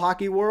the ball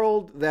hockey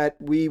world, that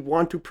we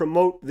want to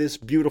promote this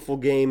beautiful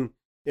game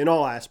in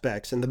all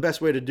aspects. And the best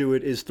way to do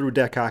it is through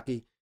deck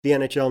hockey. The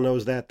NHL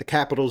knows that. The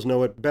Capitals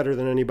know it better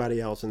than anybody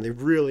else. And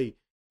they've really,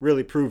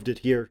 really proved it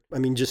here. I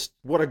mean, just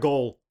what a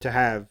goal to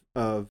have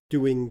of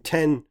doing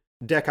 10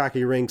 deck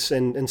hockey rinks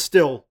and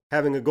still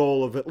having a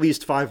goal of at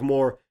least 5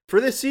 more for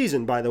this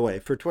season, by the way.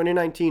 For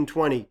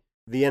 2019-20,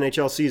 the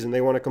NHL season, they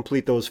want to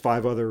complete those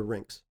 5 other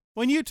rinks.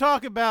 When you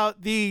talk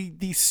about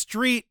the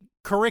street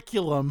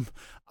curriculum,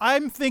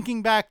 I'm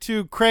thinking back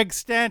to Craig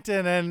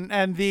Stanton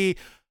and the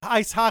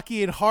ice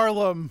hockey in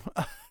Harlem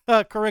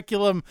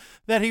curriculum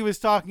that he was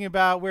talking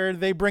about, where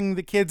they bring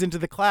the kids into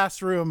the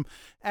classroom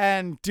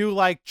and do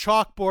like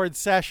chalkboard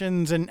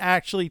sessions and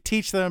actually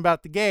teach them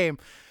about the game.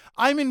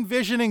 I'm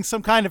envisioning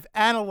some kind of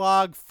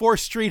analog for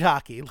street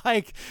hockey,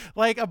 like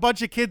a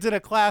bunch of kids in a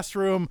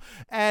classroom,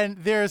 and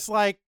there's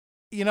like,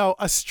 you know,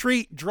 a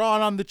street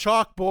drawn on the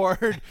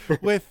chalkboard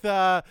with,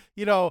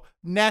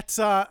 nets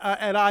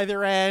at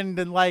either end,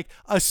 and like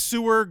a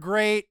sewer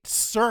grate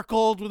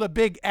circled with a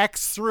big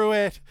X through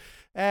it,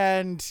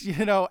 and,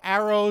 you know,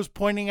 arrows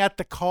pointing at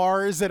the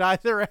cars at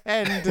either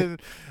end.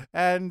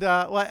 and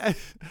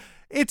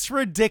it's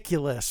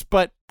ridiculous.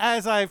 But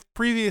as I've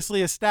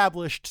previously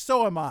established,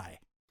 so am I.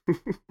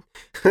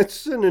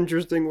 That's an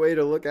interesting way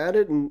to look at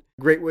it, and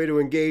great way to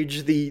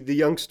engage the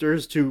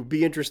youngsters to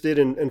be interested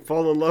and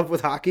fall in love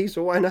with hockey,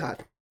 so why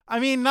not? I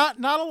mean, not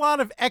a lot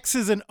of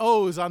X's and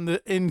O's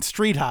in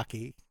street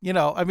hockey. You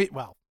know, I mean,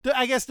 well,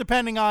 I guess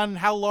depending on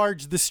how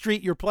large the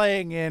street you're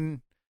playing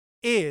in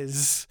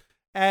is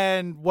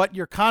and what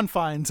your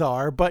confines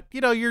are, but,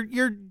 you know,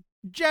 your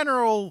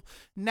general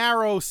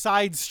narrow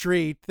side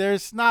street,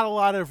 there's not a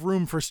lot of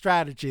room for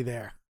strategy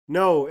there.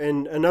 No,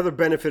 and another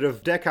benefit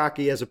of deck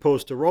hockey as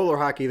opposed to roller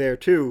hockey there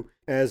too,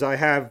 as I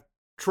have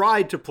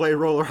tried to play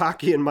roller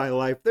hockey in my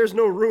life, there's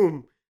no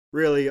room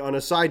really on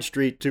a side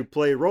street to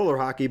play roller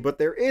hockey, but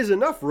there is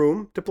enough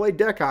room to play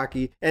deck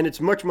hockey, and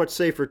it's much, much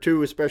safer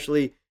too,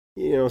 especially,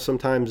 you know,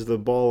 sometimes the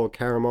ball will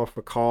carry him off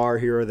a car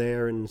here or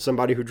there, and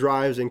somebody who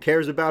drives and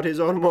cares about his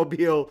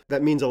automobile,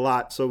 that means a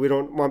lot, so we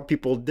don't want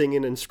people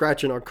dinging and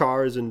scratching our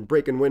cars and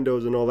breaking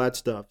windows and all that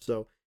stuff.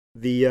 So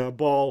the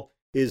ball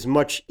is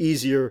much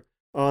easier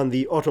on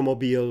the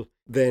automobile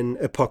than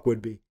a puck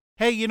would be.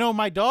 Hey, you know,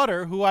 my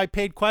daughter, who I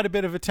paid quite a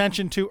bit of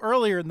attention to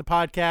earlier in the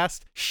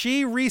podcast,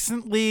 she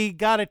recently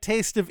got a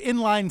taste of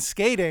inline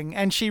skating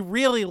and she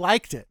really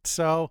liked it.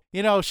 So,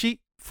 you know,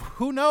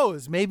 who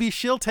knows, maybe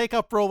she'll take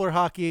up roller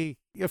hockey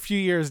a few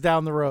years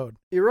down the road.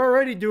 You're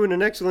already doing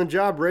an excellent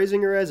job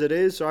raising her as it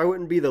is, so I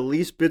wouldn't be the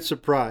least bit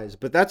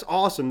surprised. But that's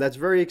awesome. That's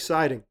very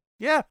exciting.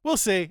 Yeah, we'll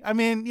see. I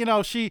mean, you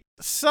know,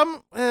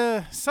 some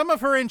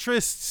of her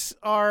interests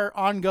are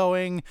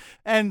ongoing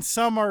and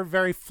some are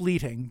very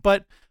fleeting.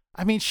 But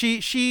I mean,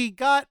 she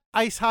got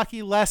ice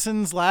hockey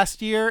lessons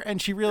last year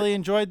and she really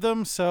enjoyed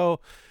them.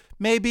 So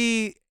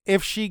maybe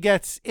if she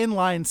gets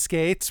inline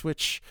skates,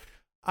 which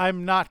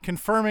I'm not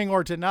confirming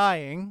or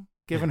denying,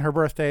 given her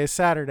birthday is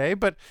Saturday,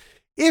 but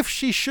if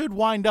she should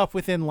wind up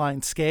with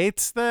inline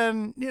skates,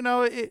 then, you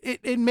know,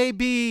 it may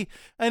be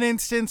an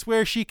instance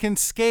where she can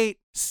skate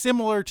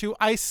similar to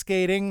ice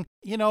skating,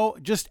 you know,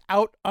 just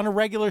out on a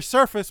regular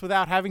surface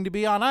without having to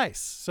be on ice.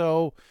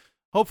 So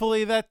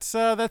hopefully that's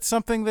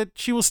something that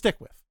she will stick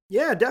with.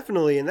 Yeah,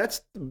 definitely. And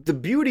that's the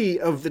beauty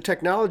of the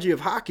technology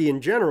of hockey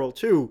in general,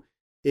 too,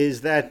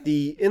 is that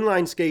the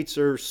inline skates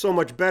are so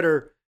much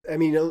better. I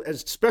mean,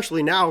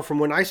 especially now from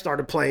when I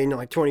started playing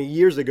like 20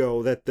 years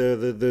ago, that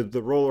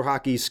the roller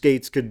hockey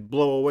skates could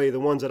blow away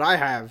the ones that I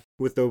have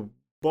with the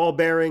ball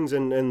bearings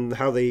and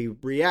how they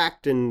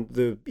react,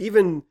 and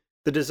even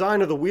the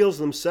design of the wheels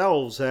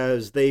themselves,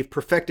 as they've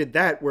perfected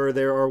that, where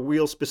there are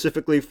wheels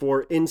specifically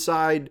for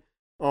inside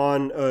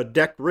on a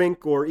deck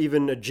rink or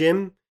even a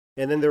gym,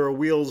 and then there are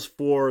wheels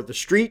for the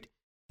street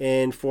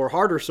and for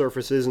harder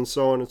surfaces and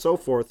so on and so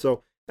forth.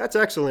 So that's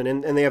excellent.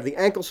 And they have the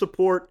ankle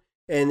support,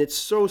 and it's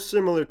so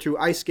similar to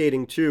ice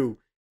skating too.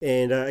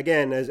 And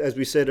again, as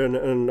we said on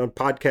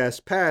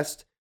podcasts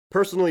past,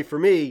 personally for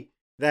me,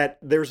 that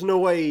there's no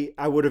way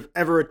I would have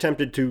ever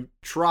attempted to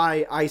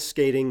try ice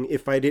skating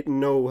if I didn't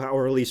know how,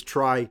 or at least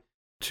try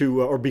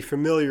to, or be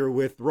familiar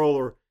with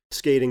roller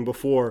skating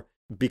before,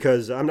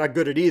 because I'm not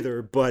good at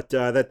either, but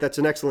that's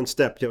an excellent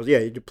step. Yeah,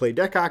 you play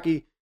deck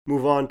hockey,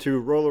 move on to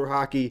roller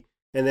hockey,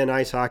 and then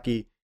ice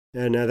hockey,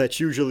 and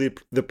that's usually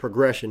the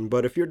progression.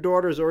 But if your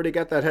daughter's already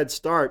got that head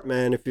start,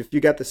 man, if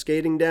you got the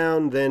skating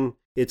down, then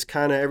it's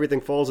kind of everything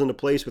falls into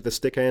place with the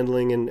stick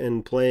handling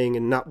and playing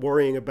and not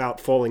worrying about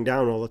falling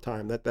down all the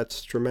time.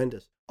 That's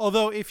tremendous.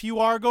 Although if you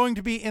are going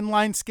to be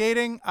inline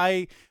skating,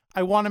 I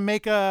want to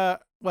make a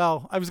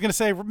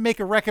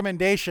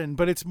recommendation,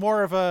 but it's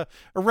more of a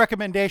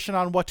recommendation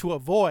on what to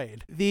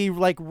avoid. The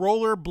like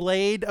roller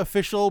blade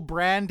official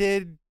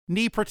branded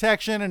knee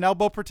protection and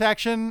elbow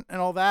protection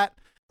and all that,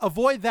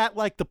 avoid that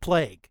like the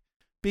plague,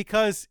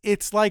 because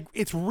it's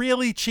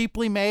really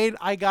cheaply made.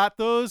 I got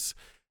those,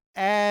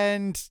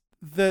 and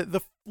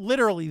the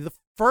literally the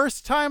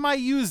first time I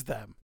used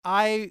them,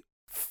 I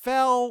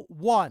fell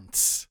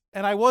once,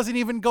 and I wasn't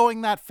even going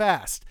that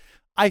fast.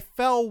 I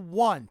fell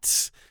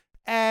once,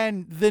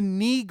 and the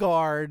knee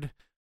guard,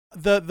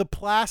 the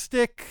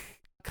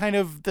plastic, kind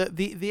of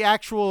the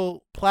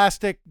actual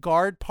plastic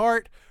guard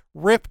part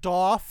ripped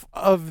off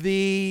of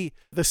the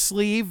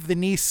sleeve, the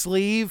knee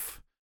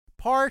sleeve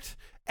part,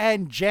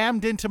 and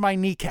jammed into my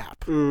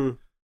kneecap.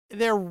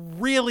 They're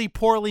really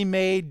poorly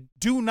made.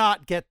 Do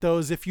not get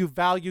those if you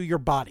value your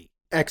body.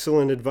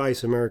 Excellent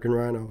advice, American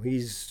Rhino.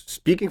 He's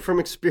speaking from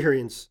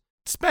experience.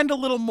 Spend a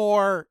little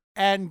more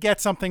and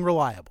get something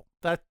reliable.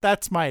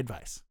 That's my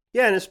advice.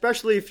 Yeah, and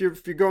especially if you're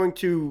going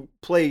to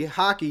play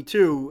hockey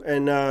too,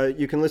 and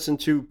you can listen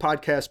to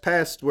Podcast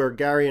Past where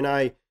Gary and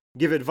I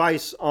give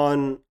advice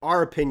on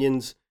our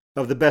opinions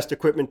of the best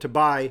equipment to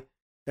buy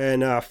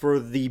and for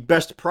the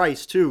best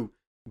price too.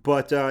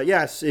 But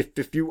yes,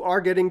 if you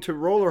are getting to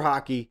roller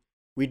hockey,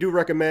 we do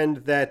recommend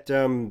that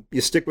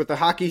you stick with the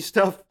hockey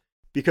stuff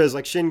because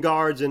like shin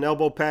guards and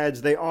elbow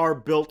pads, they are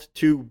built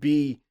to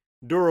be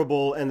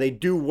durable and they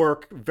do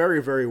work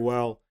very, very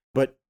well.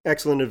 But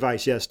excellent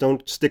advice. Yes,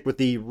 don't stick with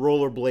the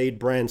rollerblade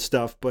brand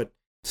stuff, but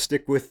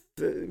stick with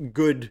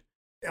good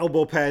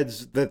elbow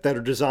pads that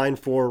are designed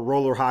for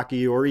roller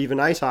hockey or even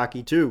ice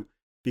hockey too,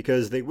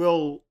 because they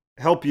will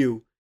help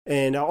you.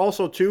 And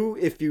also too,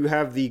 if you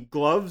have the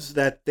gloves,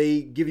 that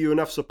they give you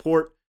enough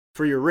support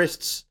for your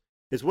wrists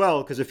as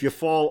well, because if you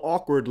fall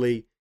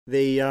awkwardly,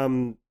 they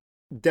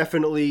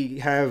definitely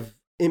have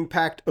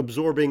impact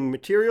absorbing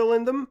material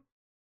in them,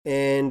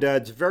 and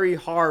it's very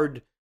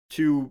hard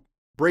to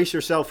brace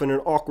yourself in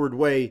an awkward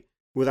way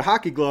with a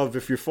hockey glove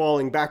if you're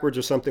falling backwards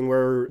or something,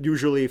 where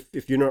usually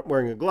if you're not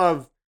wearing a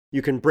glove,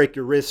 you can break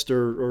your wrist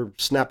or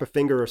snap a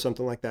finger or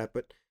something like that.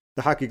 But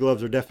the hockey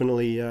gloves are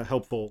definitely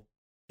helpful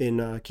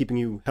in keeping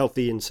you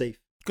healthy and safe.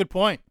 Good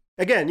point.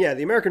 Again, yeah,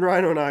 the American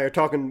Rhino and I are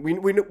talking,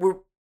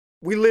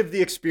 we live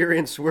the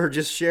experience. We're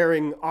just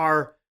sharing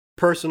our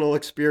personal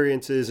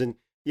experiences. And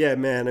yeah,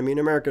 man, I mean,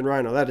 American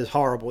Rhino, that is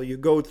horrible. You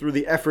go through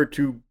the effort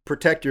to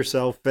protect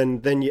yourself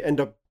and then you end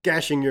up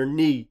gashing your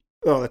knee.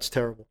 Oh, that's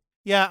terrible.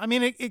 Yeah, I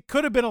mean, it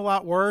could have been a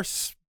lot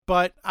worse,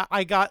 but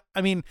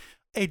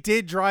it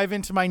did drive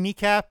into my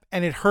kneecap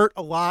and it hurt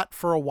a lot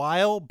for a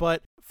while,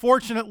 but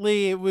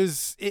fortunately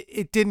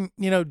it didn't,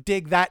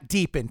 dig that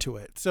deep into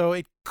it. So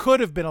it could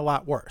have been a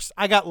lot worse.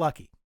 I got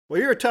lucky.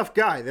 Well, you're a tough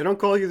guy. They don't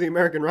call you the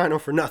American Rhino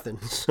for nothing.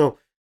 So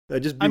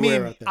just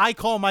beware out there. I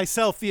call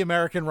myself the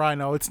American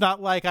Rhino. It's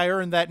not like I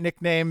earned that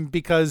nickname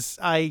because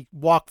I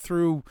walked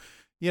through,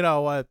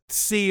 a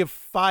sea of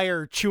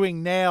fire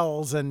chewing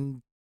nails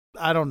and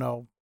I don't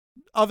know,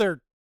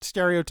 other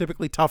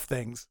stereotypically tough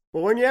things.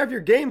 Well, when you have your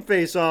game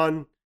face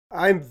on,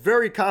 I'm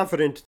very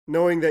confident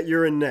knowing that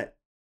you're in net.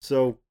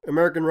 So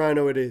American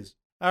Rhino it is.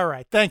 All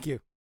right. Thank you.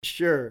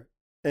 Sure.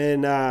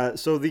 And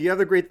so the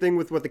other great thing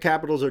with what the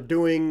Capitals are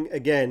doing,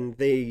 again,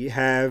 they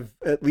have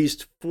at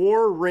least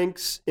 4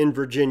 rinks in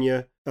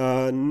Virginia,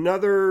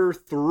 another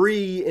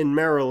 3 in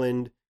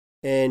Maryland,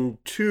 and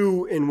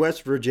 2 in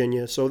West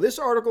Virginia. So this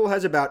article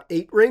has about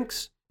 8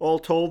 rinks. All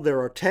told, there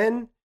are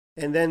 10.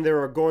 And then there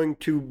are going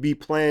to be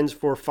plans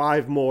for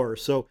 5 more.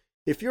 So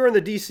if you're in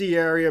the D.C.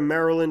 area,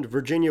 Maryland,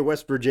 Virginia,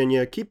 West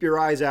Virginia, keep your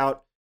eyes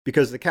out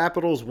because the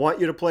Capitals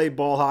want you to play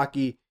ball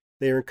hockey.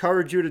 They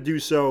encourage you to do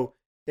so.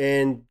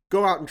 And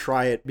go out and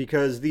try it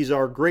because these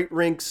are great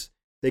rinks.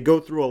 They go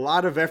through a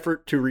lot of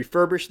effort to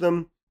refurbish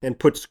them and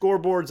put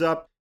scoreboards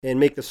up and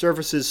make the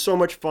surfaces so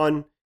much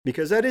fun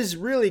because that is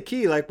really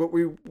key. Like what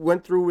we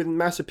went through with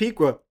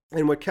Massapequa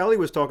and what Kelly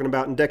was talking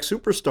about in Deck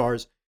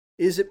Superstars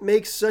is it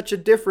makes such a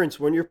difference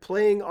when you're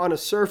playing on a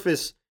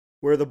surface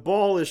where the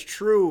ball is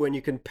true and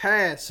you can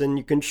pass and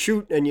you can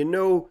shoot and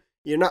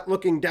you're not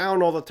looking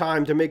down all the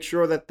time to make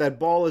sure that that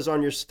ball is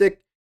on your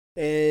stick.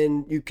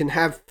 And you can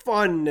have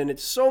fun, and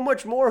it's so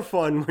much more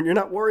fun when you're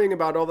not worrying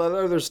about all that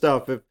other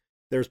stuff, if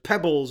there's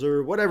pebbles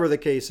or whatever the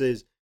case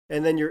is.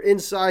 And then you're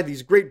inside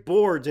these great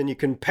boards, and you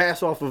can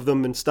pass off of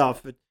them and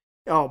stuff.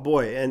 Oh,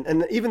 boy.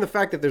 And even the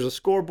fact that there's a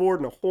scoreboard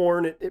and a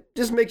horn, it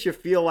just makes you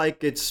feel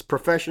like it's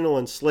professional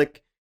and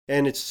slick,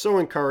 and it's so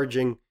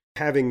encouraging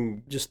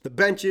having just the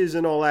benches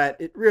and all that.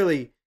 It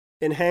really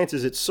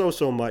enhances it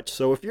so much.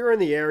 So if you're in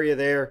the area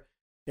there,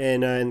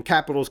 and in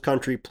Capitals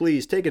country,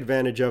 please take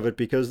advantage of it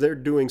because they're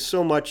doing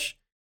so much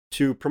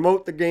to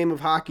promote the game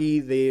of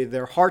hockey.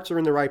 Their hearts are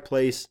in the right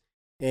place.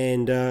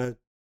 And, it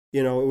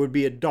would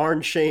be a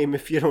darn shame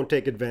if you don't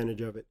take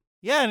advantage of it.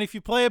 Yeah, and if you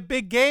play a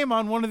big game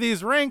on one of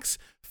these rinks,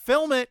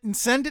 film it and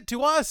send it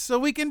to us so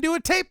we can do a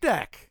tape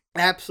deck.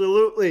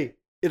 Absolutely.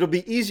 It'll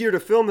be easier to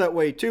film that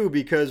way, too,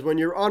 because when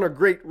you're on a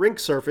great rink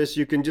surface,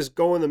 you can just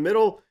go in the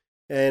middle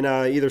and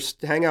either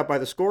hang out by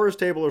the scorer's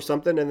table or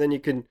something, and then you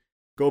can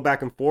go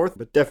back and forth.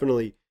 But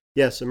definitely,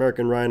 yes,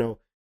 American Rhino,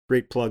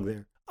 great plug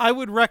there. I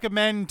would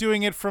recommend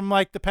doing it from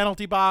like the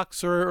penalty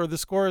box or the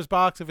scorer's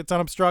box if it's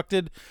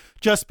unobstructed,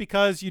 just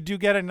because you do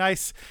get a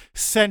nice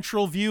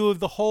central view of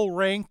the whole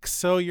rink,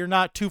 so you're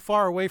not too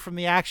far away from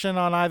the action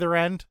on either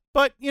end.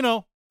 But,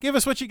 give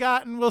us what you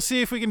got and we'll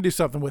see if we can do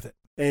something with it.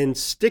 And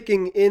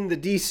sticking in the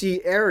DC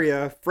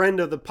area, friend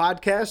of the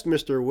podcast,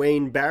 Mr.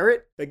 Wayne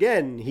Barrett.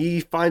 Again, he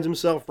finds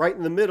himself right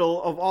in the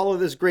middle of all of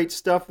this great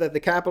stuff that the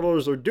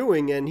Capitals are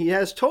doing, and he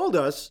has told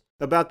us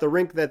about the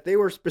rink that they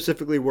were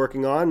specifically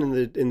working on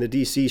in the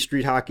DC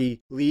Street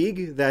Hockey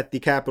League that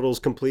the Capitals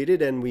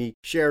completed, and we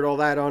shared all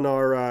that on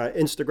our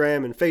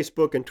Instagram and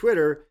Facebook and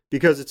Twitter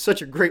because it's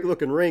such a great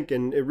looking rink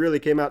and it really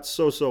came out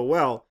so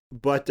well.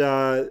 But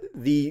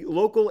the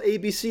local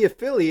ABC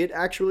affiliate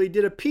actually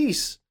did a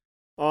piece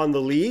on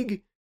the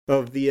league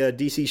of the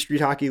DC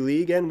Street Hockey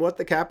League and what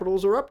the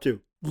Capitals are up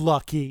to.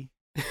 Lucky.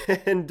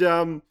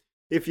 And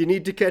if you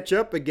need to catch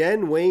up,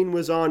 again, Wayne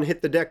was on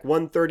Hit the Deck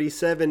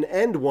 137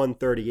 and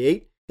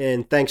 138.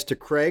 And thanks to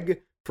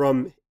Craig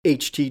from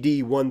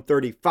HTD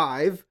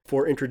 135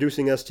 for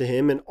introducing us to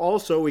him. And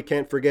also, we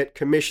can't forget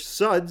Commish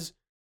Suds,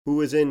 who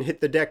was in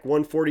Hit the Deck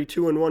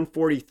 142 and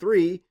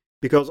 143,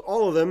 because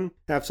all of them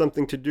have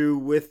something to do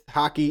with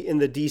hockey in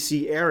the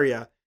DC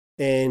area.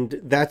 And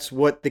that's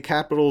what the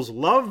Capitals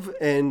love,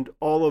 and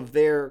all of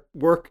their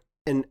work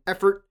and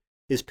effort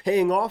is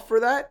paying off for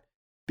that,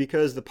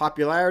 because the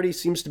popularity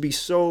seems to be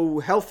so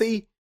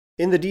healthy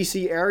in the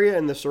DC area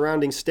and the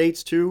surrounding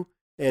states too.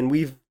 And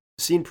we've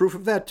seen proof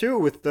of that too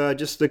with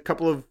just a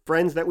couple of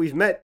friends that we've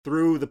met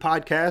through the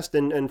podcast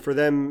and for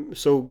them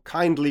so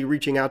kindly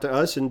reaching out to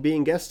us and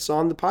being guests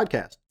on the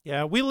podcast.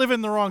 Yeah, we live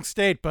in the wrong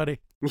state, buddy.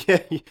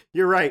 Yeah,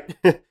 you're right.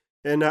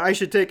 And I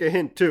should take a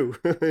hint, too,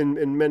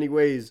 in many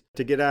ways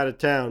to get out of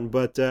town.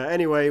 But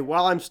anyway,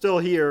 while I'm still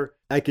here,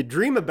 I could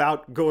dream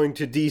about going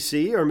to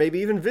D.C. or maybe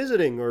even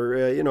visiting or,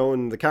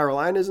 in the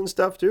Carolinas and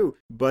stuff, too.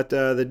 But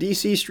the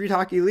D.C. Street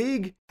Hockey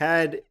League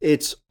had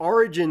its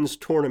Origins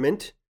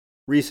tournament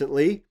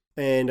recently.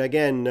 And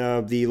again,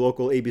 the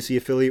local ABC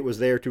affiliate was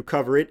there to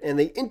cover it. And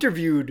they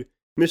interviewed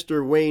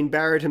Mr. Wayne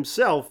Barrett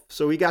himself.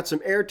 So he got some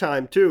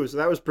airtime, too. So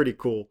that was pretty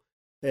cool.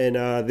 And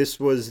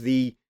this was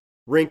the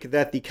rink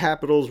that the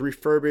Capitals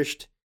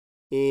refurbished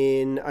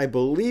in, I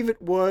believe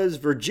it was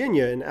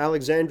Virginia, in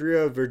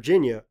Alexandria,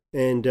 Virginia.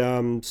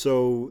 And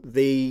so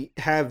they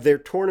have their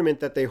tournament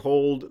that they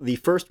hold the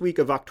first week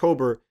of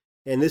October.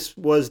 And this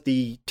was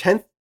the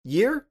 10th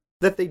year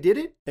that they did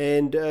it.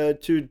 And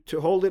to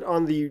hold it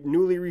on the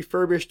newly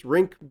refurbished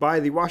rink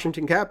by the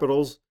Washington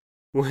Capitals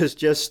was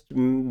just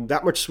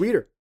that much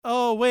sweeter.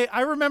 Oh, wait,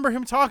 I remember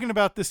him talking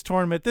about this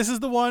tournament. This is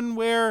the one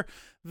where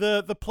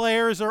the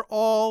players are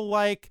all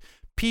like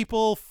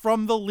people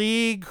from the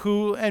league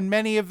who, and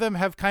many of them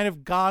have kind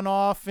of gone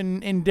off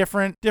in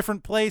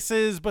different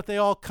places, but they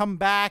all come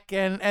back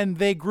and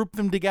they group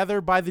them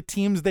together by the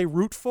teams they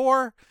root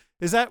for.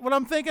 Is that what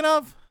I'm thinking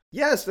of?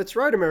 Yes, that's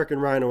right, American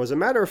Rhino. As a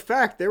matter of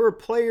fact, there were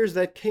players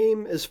that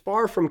came as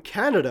far from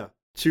Canada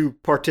to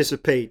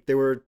participate. There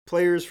were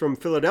players from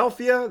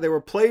Philadelphia. There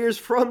were players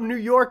from New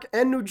York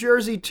and New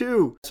Jersey,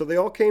 too. So they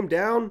all came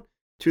down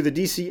to the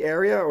D.C.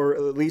 area, or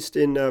at least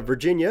in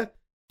Virginia,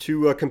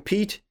 to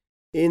compete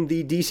in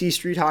the DC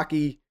Street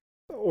Hockey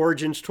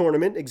Origins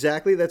tournament.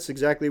 Exactly. That's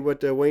exactly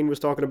what Wayne was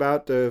talking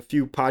about a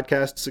few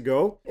podcasts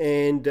ago.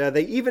 And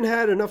they even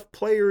had enough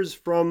players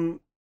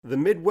from the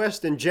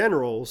Midwest in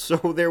general. So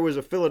there was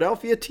a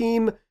Philadelphia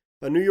team,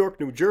 a New York,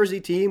 New Jersey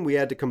team. We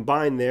had to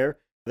combine there.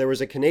 There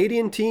was a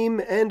Canadian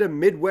team and a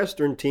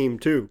Midwestern team,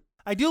 too.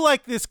 I do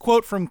like this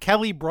quote from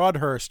Kelly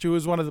Broadhurst, who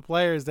was one of the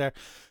players there.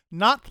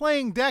 Not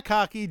playing deck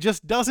hockey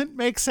just doesn't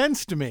make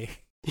sense to me.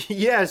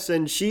 Yes,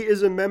 and she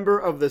is a member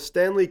of the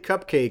Stanley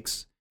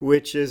Cupcakes,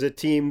 which is a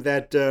team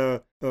that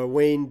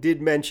Wayne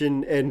did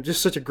mention, and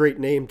just such a great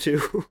name,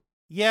 too.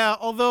 Yeah,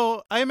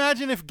 although I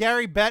imagine if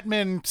Gary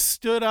Bettman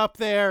stood up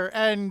there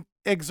and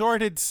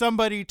exhorted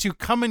somebody to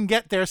come and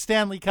get their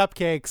Stanley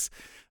Cupcakes,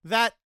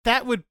 that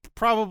would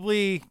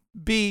probably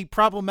be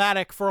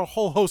problematic for a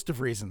whole host of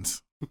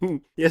reasons.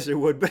 Yes, it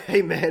would. But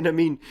hey, man, I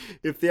mean,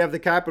 if they have the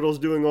Capitals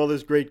doing all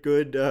this great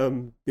good,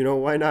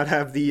 why not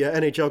have the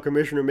NHL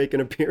commissioner make an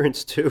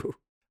appearance too?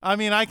 I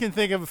mean, I can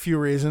think of a few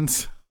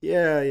reasons.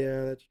 Yeah,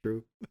 that's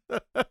true.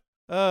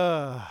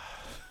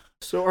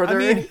 So are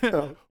there any...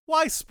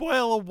 Why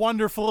spoil a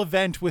wonderful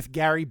event with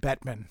Gary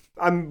Bettman?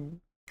 I'm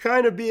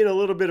kind of being a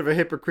little bit of a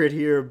hypocrite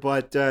here,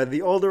 but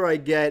the older I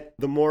get,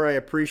 the more I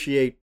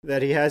appreciate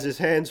that he has his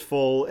hands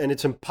full, and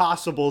it's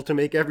impossible to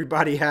make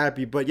everybody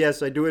happy. But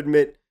yes, I do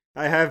admit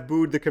I have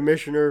booed the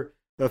commissioner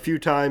a few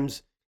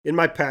times in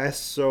my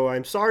past, so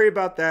I'm sorry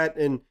about that.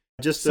 And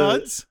just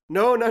Suds?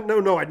 No.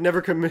 I'd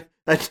never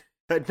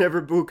I'd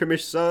never boo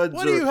Commish Suds.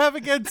 What do you have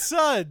against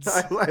Suds?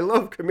 I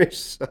love Commish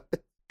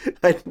Suds.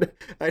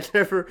 I'd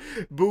never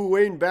boo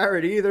Wayne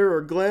Barrett either,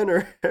 or Glenn,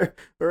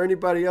 or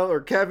anybody else, or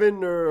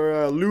Kevin,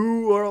 or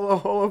Lou, or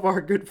all of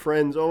our good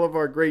friends, all of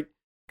our great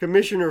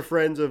commissioner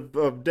friends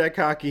of deck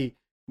hockey.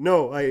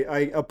 No,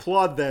 I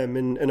applaud them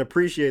and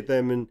appreciate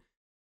them and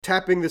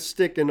tapping the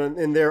stick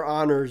in their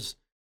honors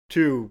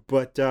too.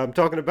 But I'm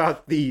talking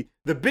about the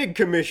big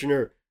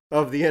commissioner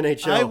of the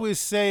NHL. I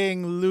was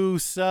saying Lou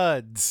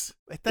Suds.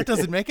 That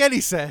doesn't make any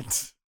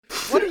sense.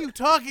 What are you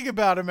talking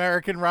about,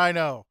 American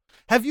Rhino?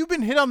 Have you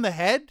been hit on the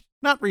head?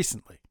 Not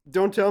recently.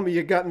 Don't tell me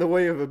you got in the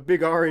way of a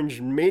big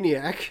orange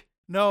maniac.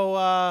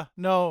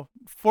 No.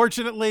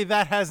 Fortunately,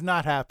 that has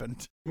not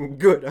happened.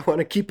 Good. I want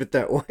to keep it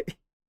that way.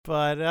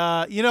 But,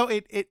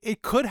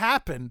 it could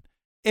happen.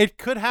 It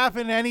could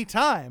happen any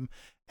time.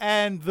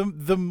 And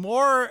the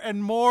more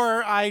and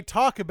more I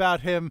talk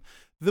about him,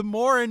 the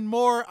more and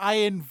more I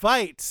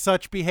invite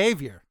such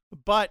behavior.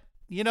 But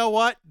you know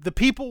what? The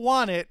people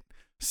want it,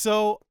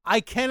 so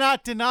I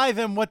cannot deny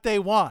them what they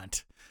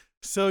want.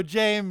 So,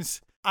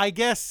 James, I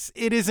guess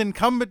it is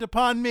incumbent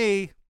upon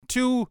me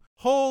to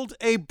hold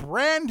a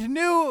brand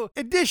new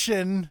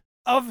edition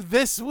of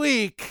This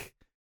Week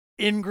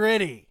in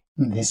Gritty.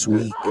 This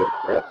week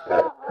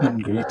in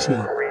Gritty.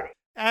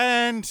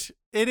 And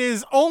it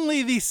is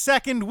only the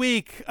second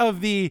week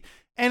of the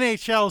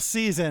NHL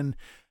season.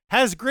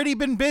 Has Gritty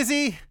been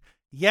busy?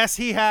 Yes,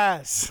 he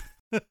has.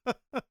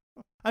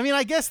 I mean,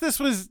 I guess this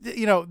was,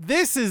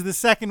 this is the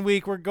second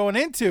week we're going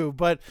into,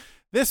 but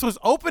this was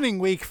opening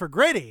week for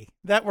Gritty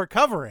that we're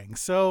covering.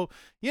 So,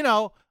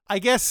 I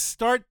guess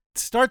start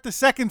the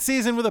second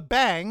season with a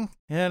bang,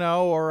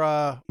 or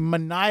a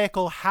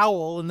maniacal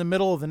howl in the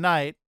middle of the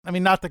night. I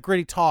mean, not that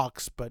Gritty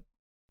talks, but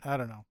I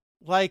don't know.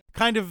 Like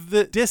kind of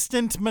the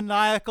distant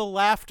maniacal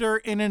laughter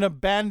in an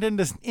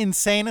abandoned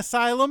insane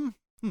asylum.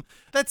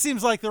 That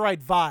seems like the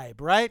right vibe,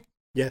 right?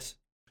 Yes.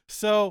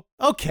 So,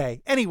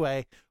 okay.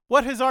 Anyway,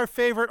 what has our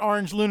favorite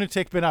orange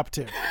lunatic been up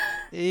to?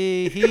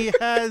 He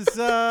has,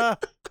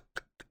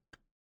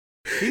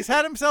 he's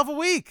had himself a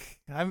week.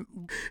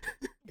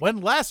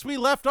 When last we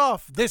left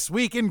off This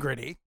Week in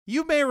Gritty,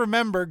 you may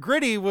remember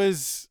Gritty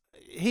was,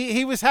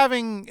 he was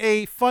having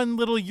a fun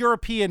little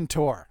European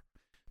tour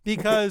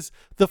because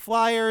the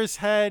Flyers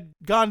had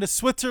gone to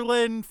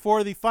Switzerland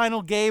for the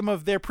final game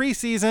of their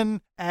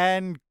preseason,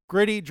 and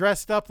Gritty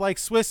dressed up like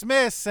Swiss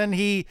Miss, and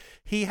he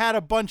had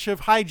a bunch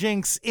of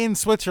hijinks in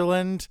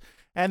Switzerland,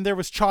 and there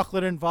was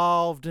chocolate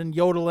involved and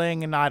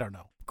yodeling, and I don't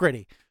know,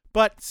 Gritty.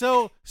 But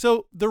so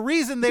the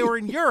reason they were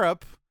in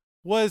Europe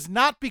was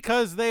not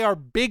because they are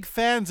big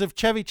fans of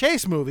Chevy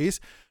Chase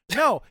movies.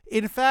 No,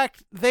 in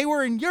fact, they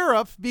were in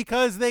Europe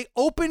because they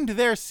opened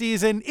their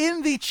season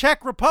in the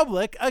Czech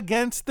Republic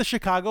against the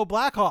Chicago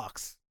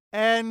Blackhawks.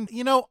 And,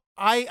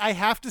 I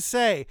have to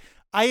say,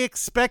 I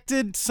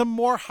expected some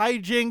more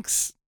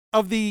hijinks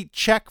of the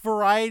Czech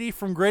variety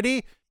from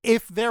Gritty.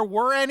 If there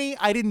were any,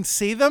 I didn't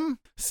see them.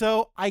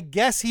 So I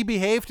guess he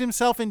behaved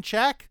himself in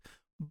Czech.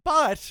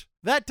 But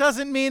that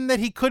doesn't mean that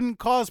he couldn't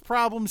cause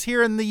problems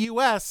here in the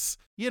U.S.,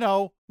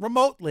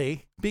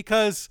 remotely,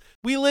 because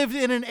we lived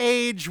in an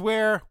age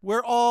where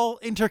we're all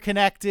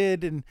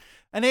interconnected, and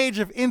an age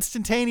of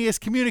instantaneous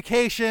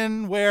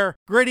communication where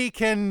Gritty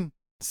can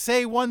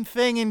say one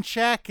thing in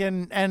Czech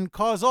and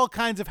cause all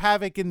kinds of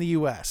havoc in the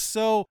U.S.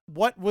 So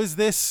what was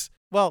this?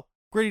 Well,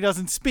 Gritty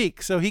doesn't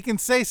speak, so he can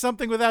say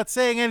something without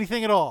saying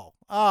anything at all.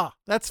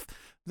 That's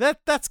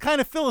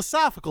kind of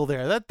philosophical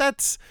there.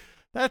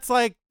 That's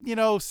like,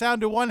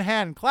 sound to one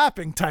hand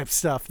clapping type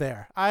stuff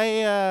there.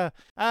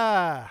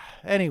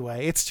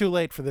 Anyway, it's too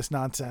late for this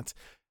nonsense.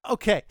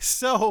 Okay,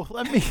 so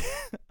let me,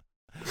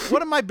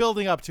 what am I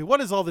building up to? What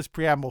is all this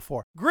preamble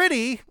for?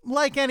 Gritty,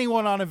 like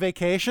anyone on a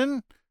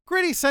vacation,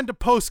 Gritty sent a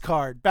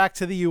postcard back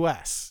to the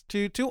U.S.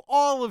 to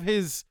all of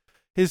his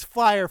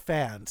Flyer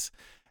fans.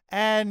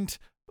 And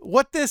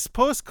what this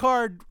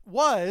postcard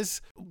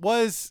was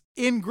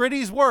in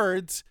Gritty's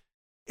words,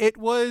 it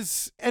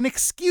was an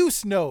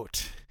excuse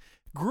note.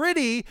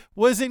 Gritty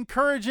was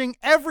encouraging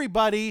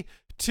everybody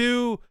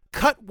to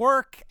cut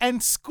work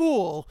and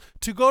school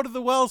to go to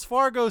the Wells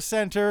Fargo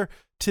Center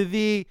to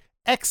the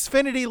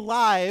Xfinity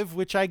Live,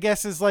 which I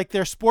guess is like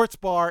their sports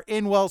bar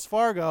in Wells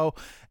Fargo,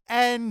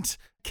 and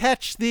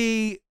catch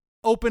the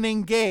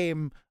opening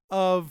game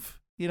of,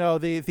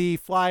 the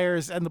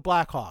Flyers and the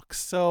Blackhawks.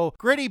 So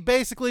Gritty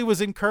basically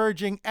was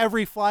encouraging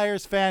every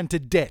Flyers fan to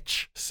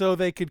ditch so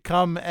they could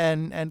come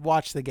and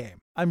watch the game.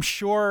 I'm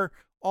sure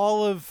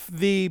all of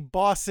the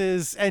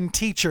bosses and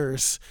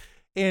teachers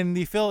in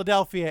the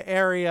Philadelphia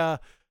area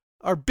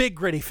are big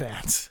Gritty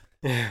fans.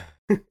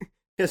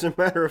 As a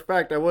matter of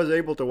fact, I was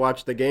able to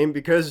watch the game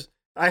because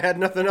I had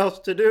nothing else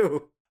to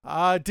do.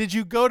 Did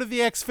you go to the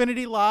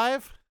Xfinity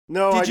Live?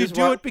 No, Did you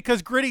do it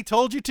because Gritty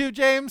told you to,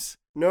 James?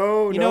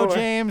 No,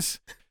 James,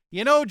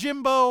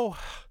 Jimbo,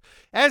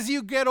 as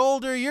you get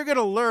older, you're going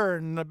to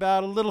learn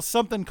about a little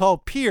something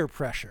called peer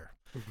pressure.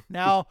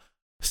 Now,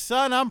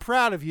 son, I'm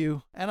proud of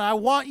you, and I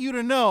want you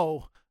to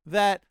know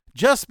that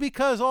just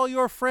because all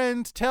your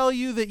friends tell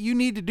you that you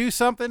need to do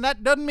something,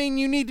 that doesn't mean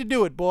you need to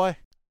do it, boy.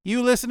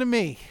 You listen to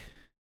me.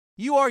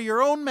 You are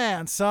your own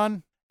man,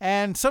 son,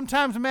 and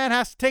sometimes a man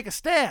has to take a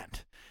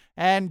stand.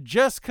 And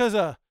just because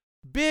a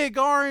big,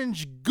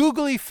 orange,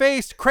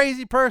 googly-faced,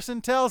 crazy person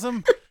tells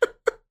him,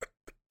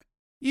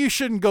 you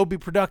shouldn't go be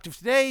productive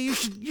today,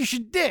 you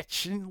should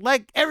ditch. And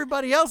like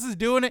everybody else is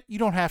doing it, you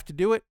don't have to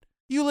do it.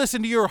 You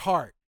listen to your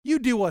heart. You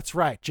do what's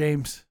right,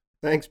 James.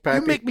 Thanks, Pappy.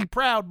 You make me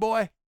proud,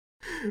 boy.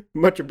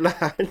 Much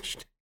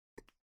obliged.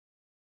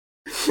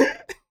 I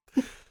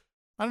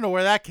don't know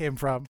where that came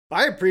from.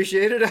 I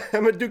appreciate it.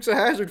 I'm a Dukes of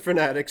Hazzard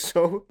fanatic,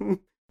 so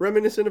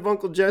reminiscent of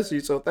Uncle Jesse,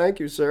 so thank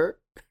you, sir.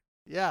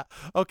 Yeah.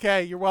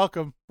 Okay, you're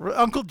welcome.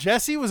 Uncle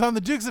Jesse was on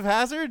the Dukes of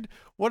Hazzard.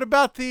 What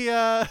about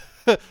the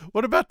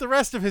what about the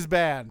rest of his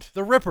band,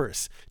 the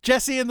Rippers?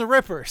 Jesse and the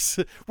Rippers.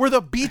 Were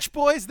the Beach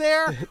Boys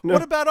there? No.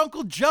 What about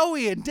Uncle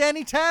Joey and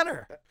Danny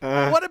Tanner?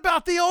 What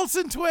about the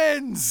Olsen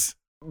twins?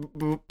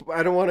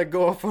 I don't want to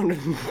go off on a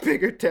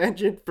bigger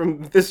tangent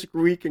from This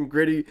Week in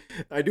Gritty.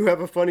 I do have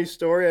a funny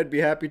story I'd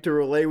be happy to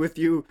relay with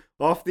you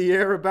off the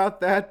air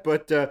about that,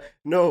 but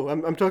no,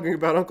 I'm talking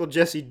about Uncle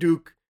Jesse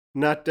Duke,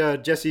 not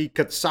Jesse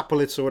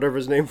Katsopolis or whatever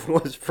his name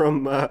was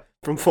from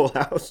Full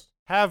House.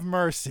 Have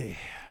mercy.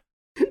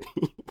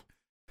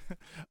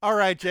 All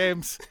right,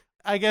 James.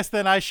 I guess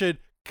then I should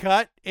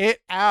cut it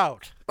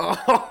out.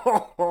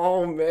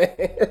 Oh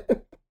man.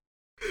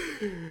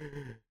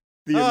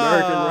 The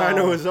American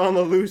Rhino is on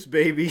the loose,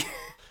 baby.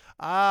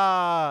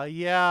 Ah,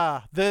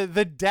 yeah.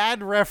 The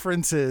dad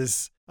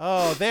references.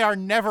 Oh, they are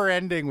never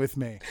ending with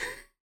me.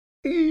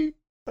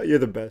 You're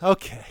the best.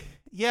 Okay.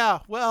 Yeah,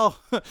 well,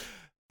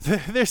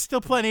 there's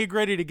still plenty of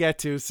Gritty to get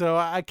to, so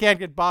I can't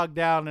get bogged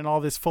down in all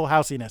this full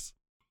housiness.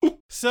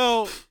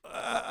 So,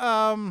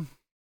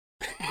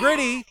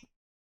 Gritty,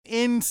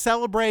 in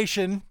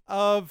celebration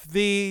of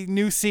the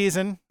new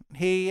season,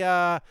 he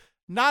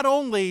not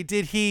only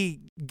did he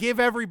give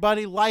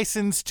everybody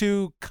license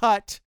to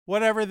cut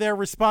whatever their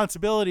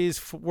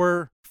responsibilities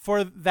were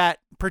for that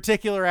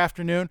particular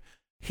afternoon,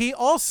 he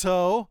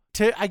also,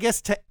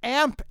 to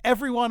amp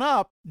everyone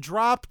up,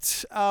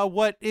 dropped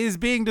what is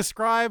being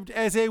described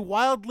as a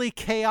wildly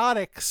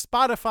chaotic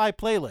Spotify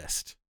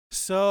playlist.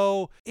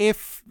 So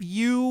if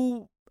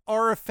you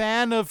are a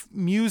fan of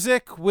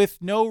music with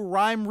no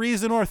rhyme,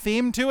 reason, or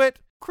theme to it,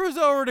 cruise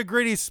over to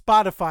Gritty's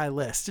Spotify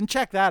list and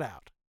check that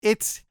out.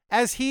 It's,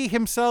 as he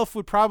himself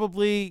would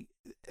probably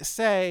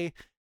say,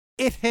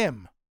 it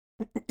him.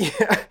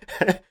 Yeah,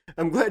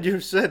 I'm glad you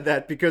said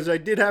that because I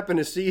did happen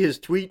to see his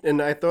tweet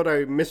and I thought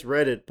I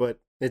misread it, but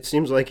it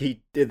seems like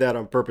he did that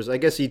on purpose. I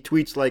guess he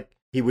tweets like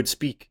he would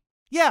speak.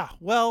 Yeah,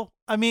 well,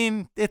 I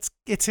mean, it's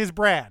his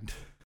brand.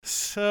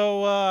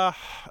 So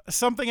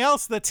something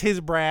else that's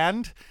his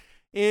brand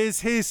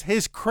is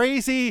his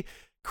crazy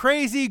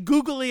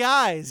googly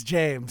eyes,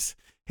 James.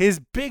 His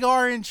big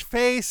orange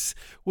face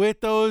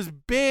with those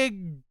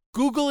big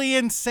googly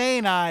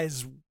insane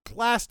eyes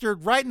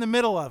plastered right in the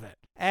middle of it.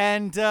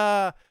 And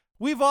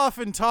we've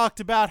often talked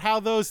about how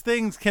those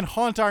things can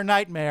haunt our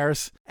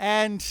nightmares.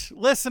 And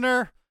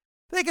listener,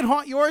 they can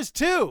haunt yours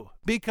too,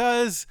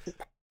 because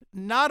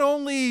not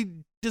only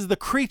does the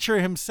creature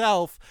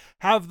himself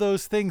have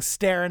those things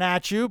staring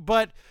at you,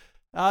 but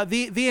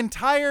the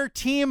entire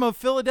team of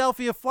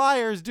Philadelphia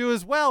Flyers do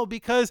as well,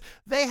 because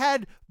they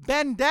had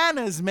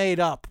bandanas made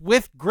up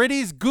with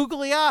Gritty's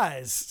googly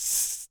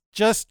eyes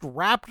just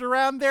wrapped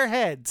around their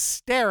heads,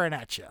 staring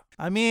at you.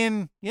 I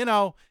mean,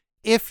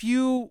 if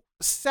you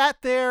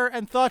sat there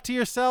and thought to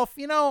yourself,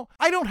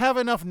 I don't have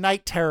enough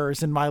night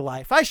terrors in my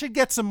life, I should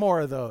get some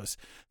more of those,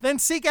 then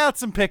seek out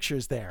some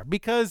pictures there,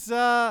 because,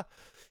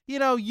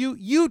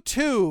 you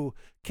too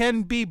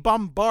can be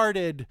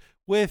bombarded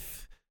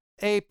with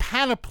a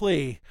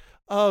panoply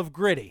of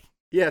Gritty.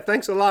 Yeah,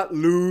 thanks a lot,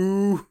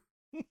 Lou.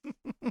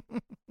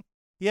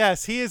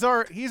 Yes, he's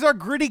our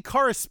Gritty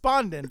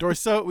correspondent, or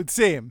so it would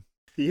seem.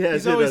 He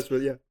has hit us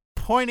with, yeah.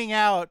 Pointing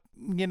out,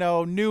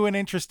 new and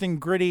interesting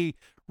Gritty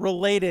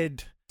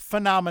related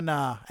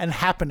phenomena and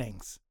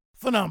happenings.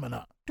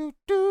 Phenomena. Do,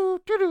 do,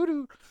 do, do,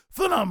 do.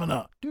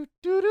 Phenomena. Do,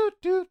 do, do,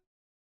 do.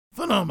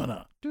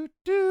 Phenomena. Do,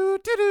 do,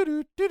 do,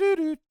 do, do,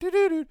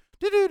 do,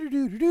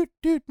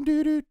 do,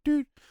 do, do,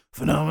 do.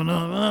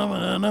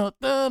 Phenomena.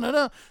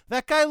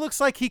 That guy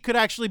looks like he could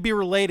actually be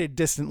related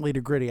distantly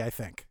to Gritty, I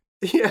think.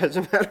 Yeah, as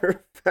a matter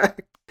of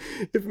fact,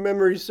 if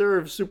memory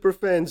serves,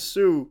 Superfan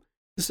Sue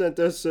sent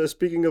us,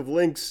 speaking of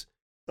links,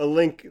 a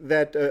link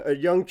that a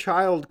young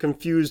child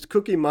confused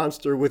Cookie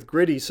Monster with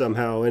Gritty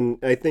somehow, and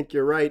I think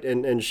you're right,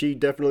 and she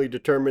definitely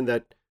determined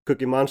that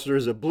Cookie Monster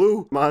is a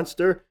blue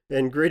monster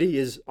and Gritty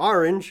is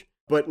orange,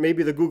 but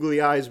maybe the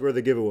googly eyes were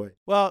the giveaway.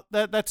 Well,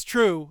 that's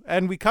true,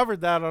 and we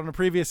covered that on a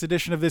previous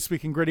edition of This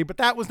Week in Gritty, but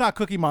that was not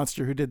Cookie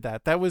Monster who did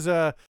that. That was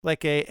a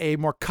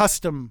more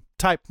custom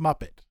type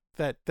Muppet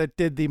that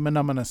did the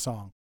Phenomena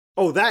song.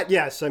 Oh, that,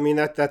 yes. I mean,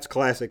 that's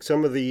classic.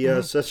 Some of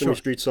the Sesame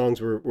Street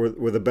songs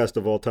were the best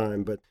of all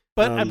time. But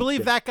I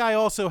believe that guy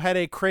also had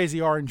a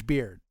crazy orange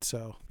beard.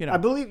 So, I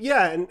believe,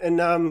 yeah,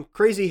 and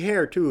crazy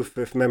hair, too,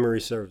 if memory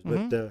serves.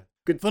 But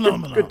good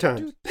Phenomena. Good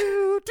times.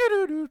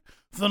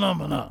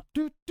 Phenomena.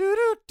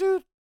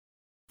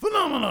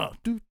 Phenomena.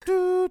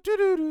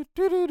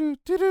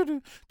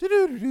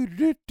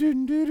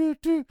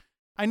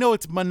 I know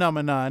it's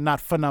Phenomena and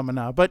not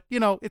Phenomena, but,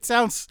 it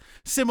sounds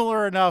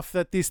similar enough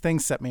that these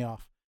things set me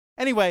off.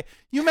 Anyway,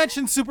 you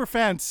mentioned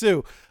Superfan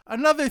Sue.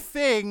 Another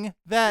thing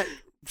that,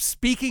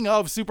 speaking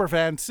of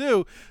Superfan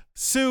Sue,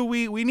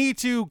 we need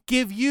to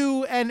give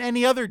you and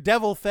any other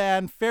Devil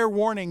fan fair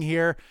warning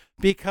here,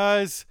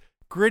 because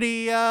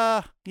Gritty,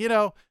 the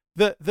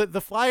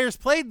Flyers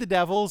played the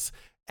Devils,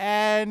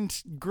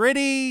 and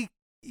Gritty,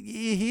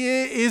 he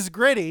is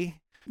Gritty.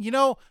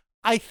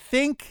 I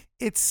think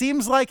it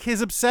seems like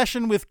his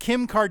obsession with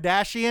Kim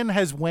Kardashian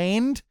has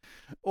waned,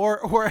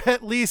 or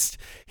at least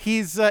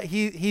he's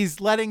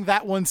letting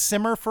that one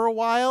simmer for a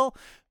while,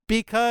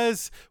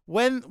 because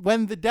when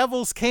the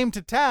Devils came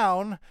to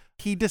town,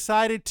 he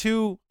decided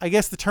to, I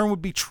guess the term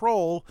would be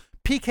troll,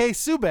 PK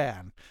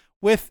Subban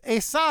with a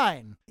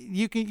sign.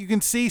 You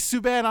can see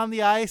Subban on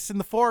the ice in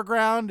the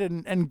foreground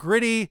and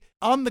Gritty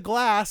on the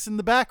glass in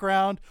the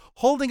background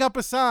holding up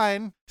a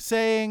sign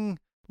saying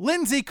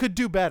Lindsay could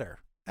do better.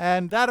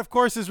 And that, of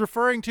course, is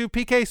referring to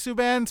PK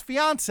Subban's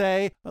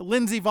fiance,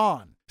 Lindsey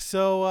Vonn.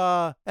 So,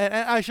 and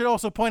I should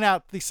also point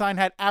out the sign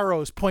had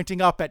arrows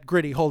pointing up at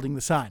Gritty holding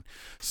the sign.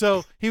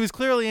 So he was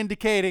clearly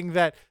indicating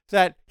that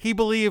he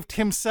believed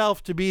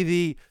himself to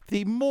be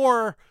the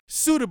more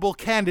suitable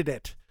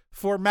candidate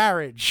for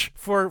marriage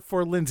for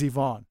Lindsey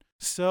Vonn.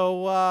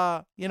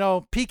 So,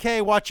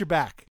 PK, watch your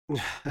back.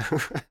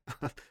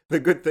 The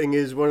good thing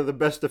is one of the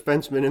best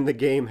defensemen in the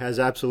game has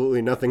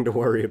absolutely nothing to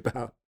worry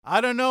about. I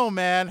don't know,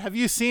 man. Have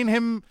you seen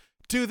him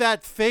do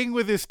that thing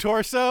with his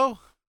torso?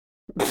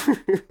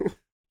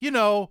 You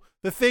know,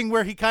 the thing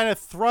where he kind of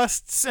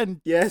thrusts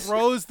and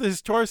throws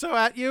his torso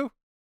at you?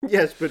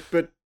 Yes,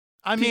 but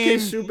I mean,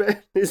 PK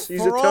Subban he's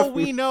for a tough all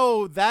we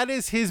know, that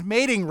is his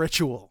mating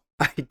ritual.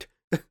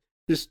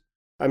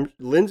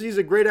 Lindsay's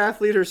a great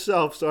athlete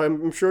herself, so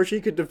I'm sure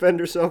she could defend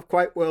herself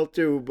quite well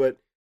too, but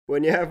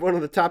when you have one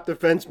of the top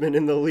defensemen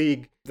in the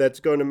league that's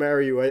going to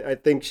marry you, I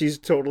think she's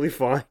totally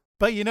fine.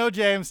 But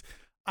James,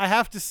 I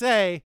have to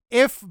say,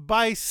 if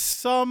by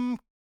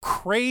some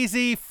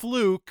crazy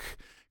fluke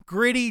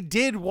Gritty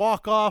did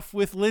walk off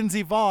with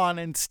Lindsey Vonn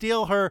and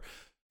steal her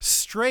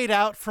straight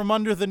out from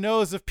under the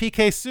nose of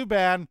PK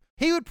Subban,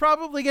 he would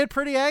probably get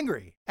pretty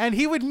angry, and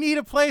he would need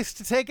a place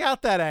to take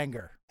out that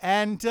anger.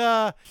 And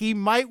he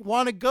might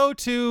want to go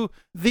to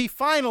the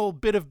final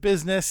bit of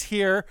business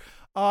here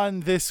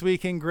on This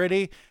Week in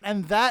Gritty,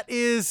 and that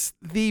is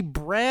the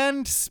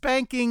brand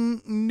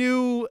spanking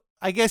new,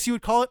 I guess you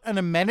would call it an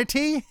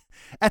amenity,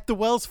 at the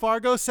Wells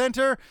Fargo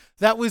Center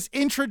that was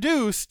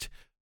introduced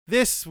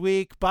this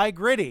week by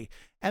Gritty.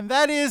 And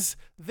that is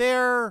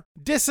their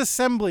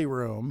disassembly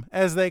room,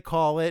 as they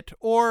call it,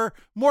 or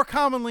more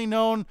commonly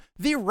known,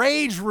 the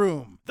Rage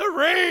Room. The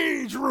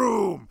Rage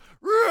Room!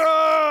 Rage!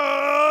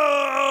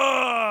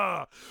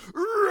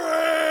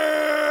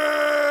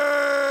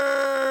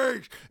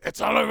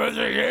 It's all about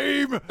the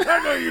game.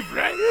 I know you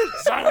play it.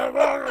 It's all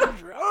about the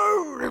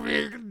show. If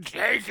you can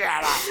take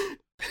it.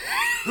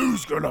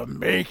 Who's gonna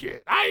make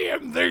it? I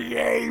am the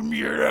game.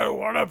 You don't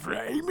want to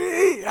play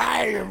me?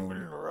 I am.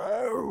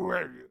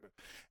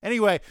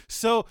 Anyway,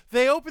 so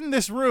they opened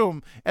this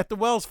room at the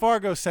Wells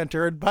Fargo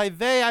Center, and by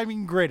they, I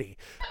mean Gritty,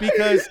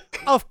 because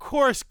of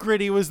course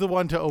Gritty was the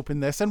one to open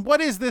this. And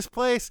what is this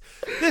place?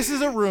 This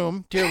is a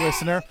room, dear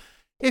listener.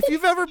 If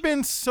you've ever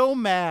been so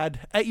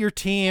mad at your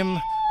team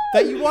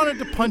that you wanted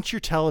to punch your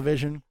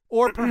television,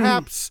 or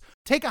perhaps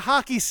take a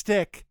hockey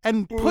stick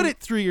and put it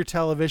through your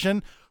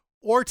television,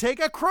 or take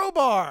a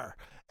crowbar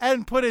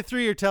and put it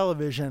through your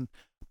television,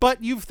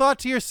 but you've thought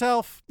to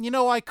yourself,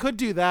 I could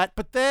do that,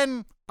 but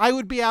then I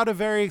would be out a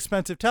very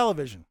expensive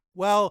television.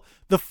 Well,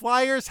 the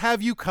Flyers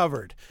have you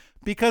covered,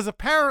 because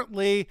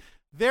apparently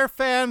their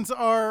fans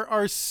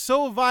are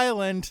so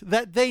violent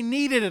that they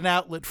needed an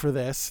outlet for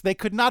this. They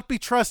could not be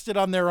trusted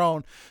on their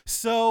own.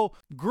 So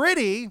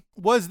Gritty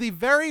was the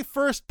very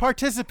first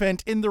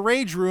participant in the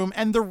Rage Room,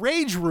 and the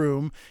Rage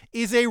Room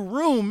is a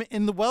room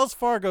in the Wells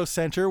Fargo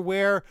Center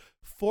where,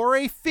 for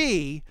a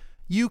fee,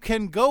 you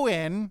can go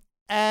in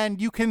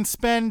and you can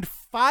spend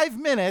 5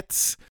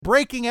 minutes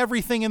breaking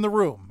everything in the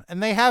room.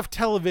 And they have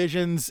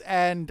televisions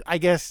and, I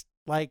guess,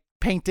 like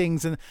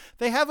paintings, and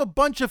they have a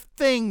bunch of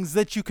things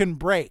that you can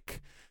break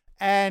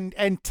and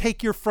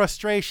take your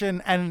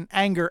frustration and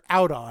anger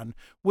out on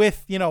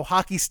with,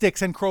 hockey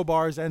sticks and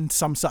crowbars and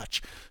some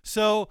such.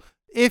 So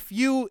if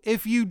you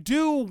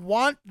do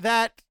want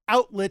that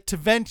outlet to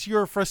vent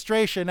your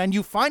frustration, and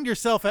you find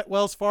yourself at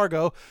Wells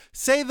Fargo,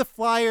 say the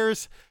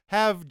Flyers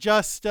have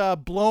just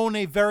blown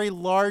a very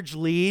large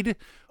lead,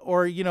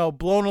 or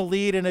blown a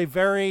lead in a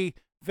very,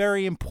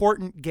 very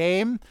important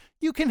game,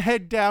 you can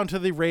head down to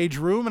the Rage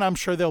Room, and I'm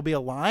sure there'll be a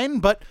line.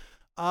 But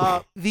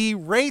the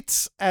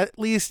rates, at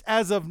least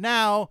as of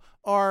now,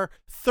 are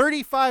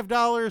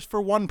 $35 for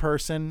one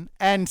person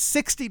and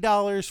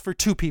 $60 for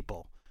two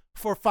people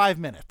for 5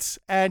 minutes,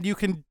 and you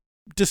can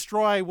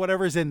destroy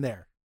whatever's in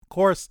there. Of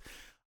course,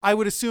 I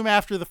would assume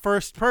after the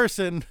first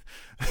person,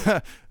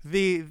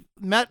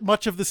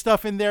 much of the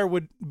stuff in there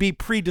would be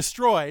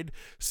pre-destroyed,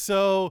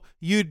 so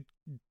you'd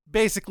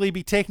basically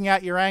be taking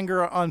out your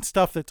anger on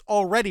stuff that's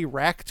already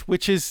wrecked,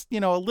 which is, a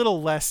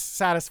little less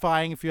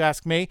satisfying if you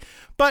ask me.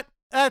 But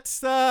that's,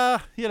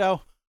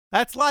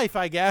 that's life,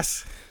 I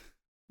guess.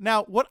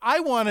 Now, what I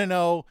want to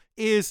know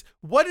is,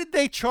 what did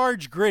they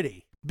charge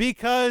Gritty?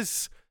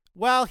 Because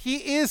while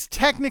he is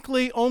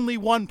technically only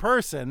one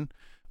person,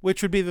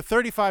 which would be the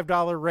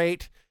 $35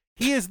 rate,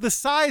 he is the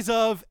size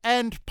of,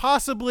 and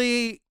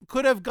possibly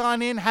could have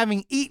gone in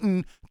having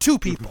eaten two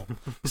people.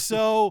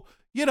 So,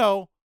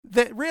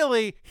 that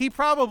really he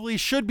probably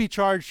should be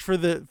charged for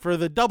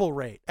the double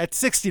rate at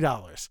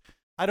 $60.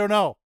 I don't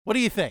know. What do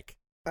you think?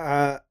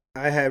 I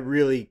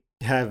really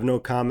have no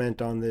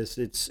comment on this.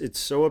 It's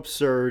so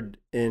absurd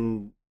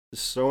and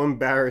so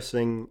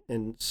embarrassing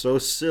and so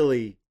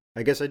silly.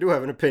 I guess I do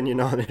have an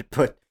opinion on it,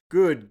 but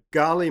good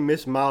golly,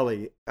 Miss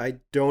Molly, I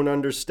don't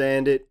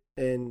understand it.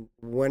 And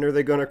when are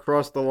they going to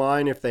cross the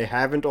line if they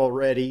haven't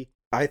already?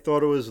 I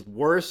thought it was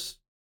worse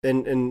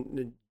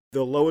and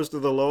the lowest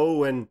of the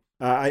low. And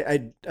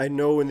I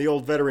know in the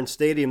old Veteran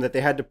Stadium that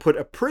they had to put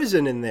a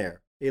prison in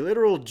there, a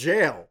literal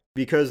jail,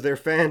 because their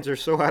fans are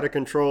so out of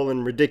control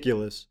and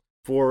ridiculous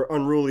for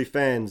unruly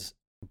fans.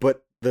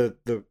 But the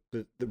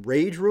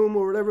Rage Room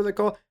or whatever they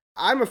call it,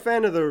 I'm a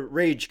fan of the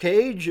Rage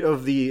Cage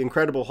of the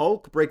Incredible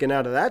Hulk breaking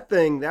out of that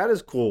thing. That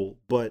is cool.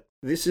 But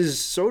this is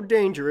so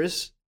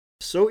dangerous,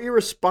 so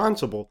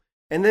irresponsible.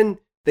 And then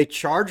they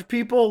charge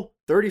people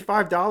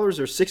 $35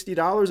 or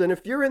 $60. And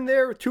if you're in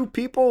there with two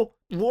people,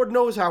 Lord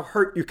knows how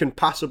hurt you can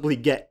possibly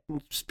get.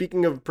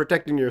 Speaking of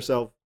protecting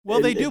yourself.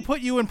 Well, they do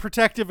put you in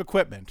protective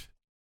equipment.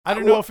 I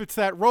don't know if it's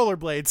that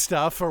rollerblade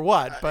stuff or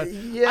what, but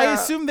yeah, I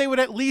assume they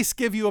would at least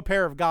give you a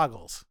pair of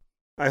goggles.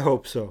 I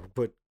hope so.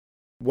 But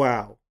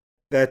wow.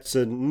 That's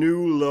a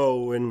new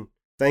low, and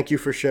thank you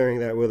for sharing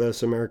that with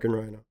us, American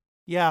Rhino.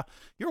 Yeah,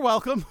 you're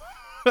welcome.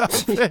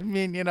 I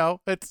mean,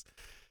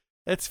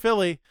 it's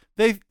Philly.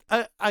 They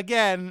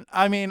again,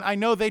 I mean, I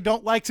know they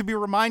don't like to be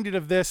reminded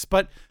of this,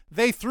 but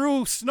they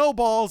threw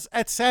snowballs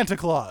at Santa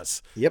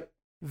Claus. Yep.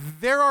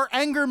 There are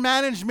anger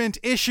management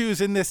issues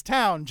in this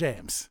town,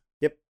 James.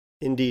 Yep,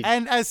 indeed.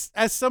 And as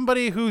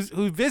somebody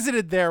who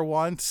visited there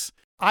once,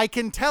 I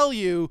can tell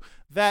you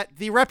that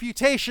the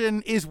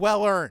reputation is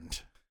well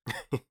earned.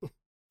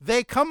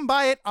 They come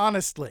by it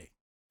honestly.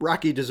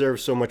 Rocky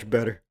deserves so much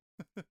better.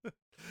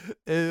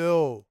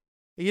 Ew.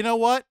 You know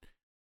what?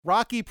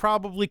 Rocky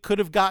probably could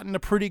have gotten a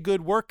pretty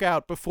good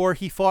workout before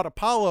he fought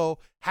Apollo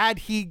had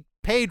he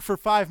paid for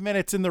 5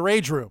 minutes in the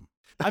Rage Room.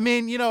 I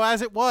mean,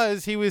 as it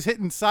was, he was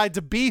hitting sides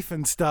of beef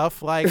and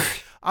stuff. Like,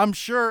 I'm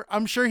sure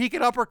he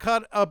could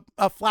uppercut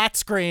a flat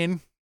screen.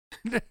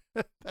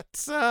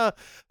 That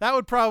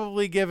would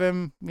probably give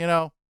him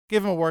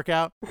a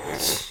workout.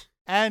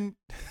 And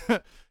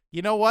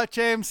you know what,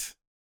 James?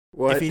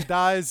 What? If he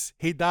dies,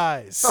 he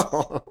dies.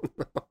 Oh,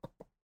 no.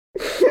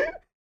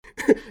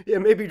 Yeah,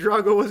 maybe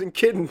Drago wasn't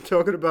kidding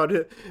talking about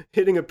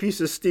hitting a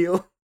piece of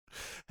steel.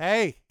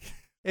 Hey,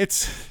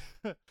 it's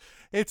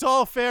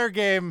all fair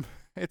game.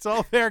 It's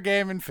all fair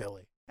game in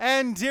Philly.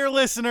 And dear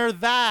listener,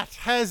 that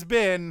has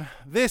been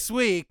This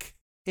Week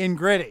in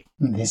Gritty.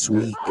 This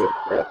Week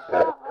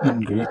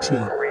in Gritty.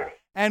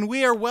 And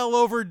we are well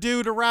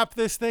overdue to wrap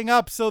this thing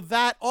up, so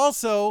that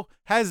also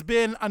has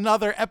been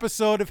another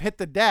episode of Hit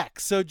the Deck.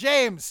 So,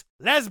 James,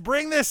 let's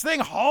bring this thing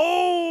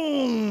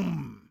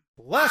home.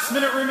 Last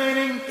minute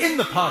remaining in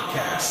the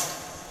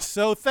podcast.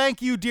 So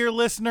thank you, dear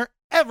listener,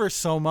 ever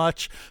so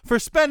much for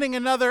spending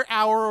another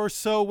hour or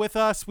so with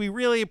us. We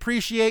really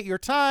appreciate your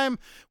time.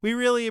 We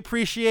really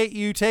appreciate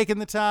you taking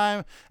the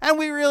time. And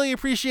we really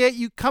appreciate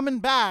you coming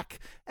back.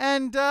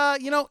 And,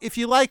 if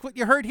you like what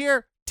you heard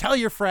here, tell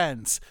your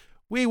friends.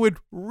 We would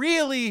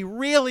really,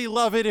 really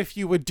love it if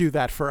you would do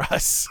that for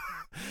us.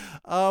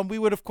 We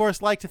would, of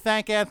course, like to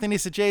thank Anthony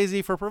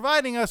Sajazi for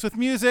providing us with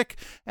music,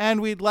 and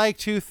we'd like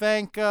to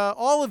thank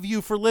all of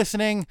you for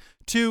listening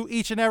to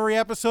each and every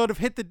episode of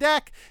Hit the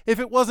Deck. If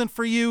it wasn't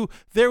for you,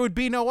 there would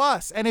be no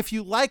us. And if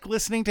you like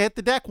listening to Hit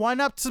the Deck, why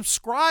not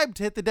subscribe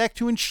to Hit the Deck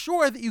to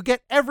ensure that you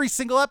get every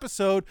single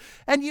episode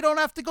and you don't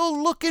have to go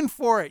looking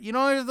for it.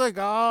 It's like,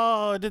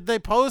 oh, did they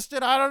post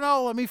it? I don't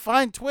know. Let me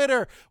find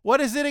Twitter. What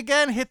is it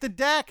again? Hit the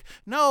Deck?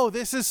 No,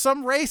 this is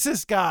some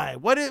racist guy.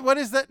 What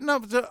is that? No,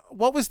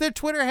 what was their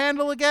Twitter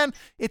handle again?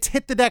 It's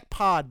Hit the Deck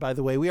Pod, by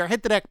the way. We are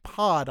Hit the Deck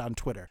Pod on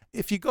Twitter.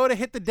 If you go to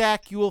Hit the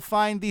Deck, you will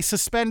find the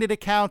suspended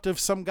account of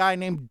some guy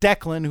named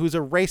Declan, who's a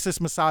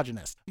racist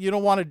misogynist. You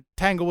don't want to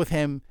tangle with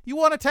him. You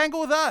want to tangle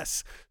with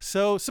us.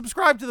 So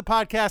subscribe to the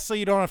podcast so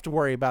you don't have to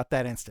worry about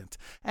that instant.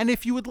 And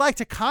if you would like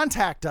to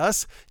contact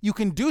us, you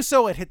can do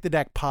so at Hit the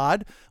Deck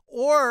Pod,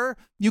 or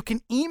you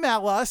can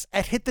email us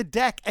at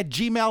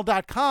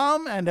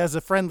hitthedeck@gmail.com. And as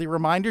a friendly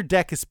reminder,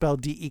 deck is spelled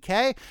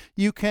D-E-K.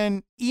 You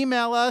can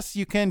email us.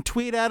 You can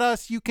tweet at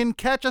us. You can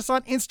catch us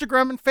on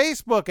Instagram and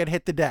Facebook at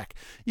Hit the Deck.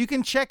 You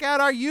can check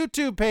out our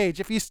YouTube page.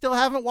 If you still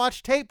haven't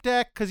watched Tape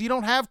Deck because you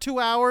don't have 2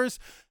 hours,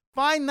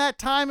 find that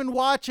time and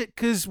watch it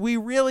because we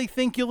really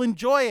think you'll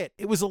enjoy it.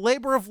 It was a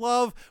labor of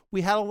love.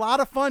 We had a lot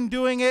of fun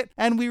doing it,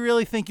 and we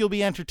really think you'll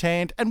be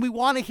entertained. And we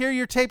want to hear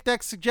your Tape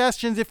Deck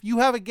suggestions. If you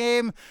have a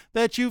game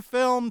that you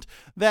filmed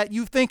that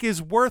you think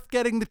is worth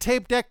getting the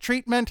Tape Deck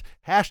treatment,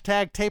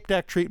 hashtag Tape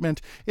Deck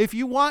treatment. If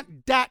you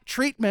want that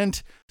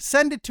treatment,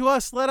 send it to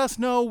us. Let us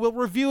know. We'll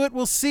review it.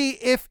 We'll see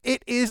if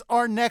it is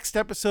our next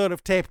episode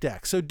of Tape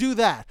Deck. So do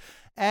that.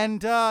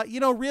 And,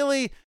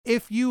 really,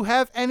 if you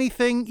have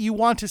anything you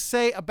want to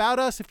say about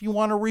us, if you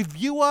want to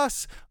review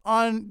us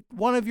on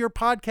one of your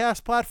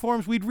podcast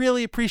platforms, we'd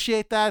really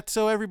appreciate that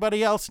so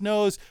everybody else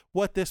knows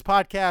what this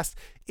podcast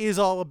is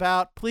all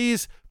about.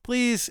 Please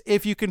Please,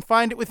 if you can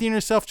find it within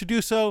yourself to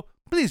do so,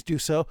 please do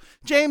so.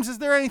 James, is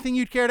there anything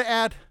you'd care to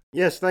add?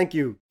 Yes, thank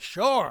you.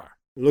 Sure.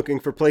 Looking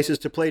for places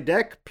to play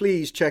deck?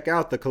 Please check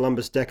out the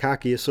Columbus Deck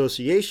Hockey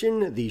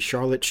Association, the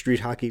Charlotte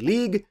Street Hockey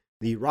League,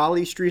 the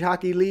Raleigh Street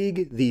Hockey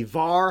League, the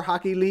VAR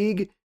Hockey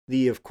League,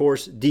 the, of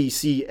course,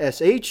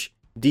 DCSH,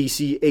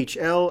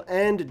 DCHL,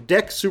 and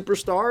Deck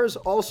Superstars.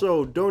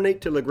 Also,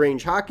 donate to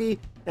LaGrange Hockey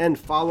and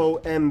follow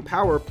M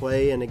Power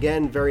Play. And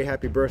again, very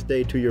happy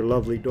birthday to your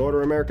lovely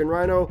daughter, American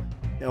Rhino.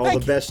 All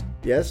the best,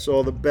 yes,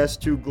 all the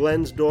best to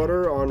Glenn's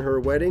daughter on her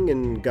wedding,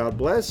 and God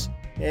bless.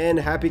 And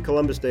happy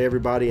Columbus Day,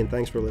 everybody, and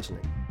thanks for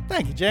listening.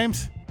 Thank you,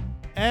 James.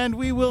 And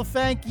we will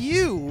thank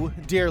you,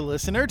 dear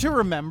listener, to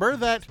remember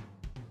that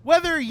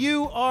whether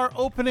you are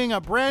opening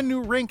a brand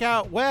new rink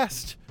out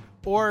west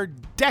or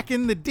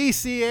decking the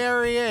DC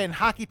area in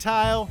hockey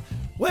tile,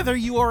 whether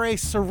you are a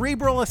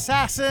cerebral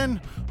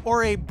assassin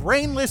or a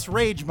brainless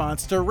rage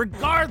monster,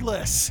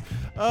 regardless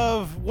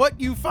of what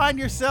you find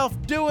yourself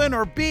doing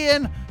or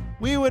being,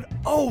 we would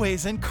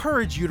always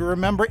encourage you to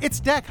remember it's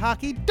deck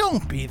hockey.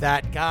 Don't be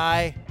that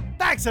guy.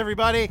 Thanks,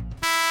 everybody.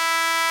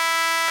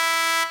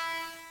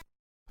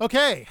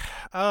 Okay.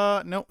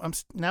 No,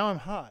 now I'm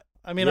hot.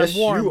 I mean, yes, I'm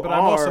warm, but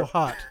I'm also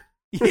hot.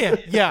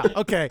 Yeah.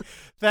 Okay.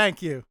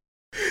 Thank you.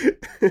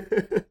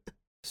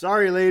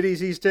 Sorry, ladies,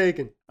 he's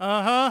taken.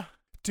 Uh-huh.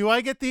 Do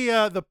I get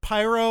the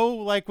pyro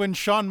like when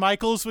Shawn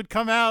Michaels would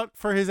come out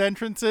for his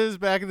entrances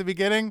back in the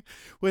beginning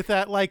with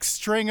that like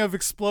string of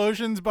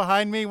explosions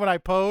behind me when I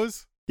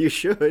pose? You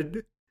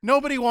should.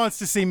 Nobody wants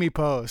to see me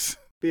pose.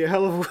 Be a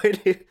hell of a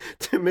way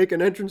to make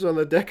an entrance on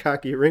the deck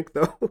hockey rink,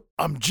 though.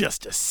 I'm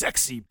just a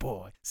sexy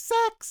boy.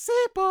 Sexy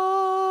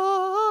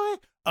boy.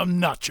 I'm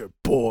not your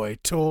boy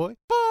toy.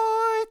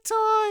 Boy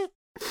toy.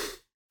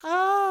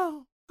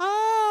 Oh,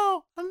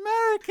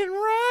 American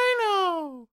Rhino.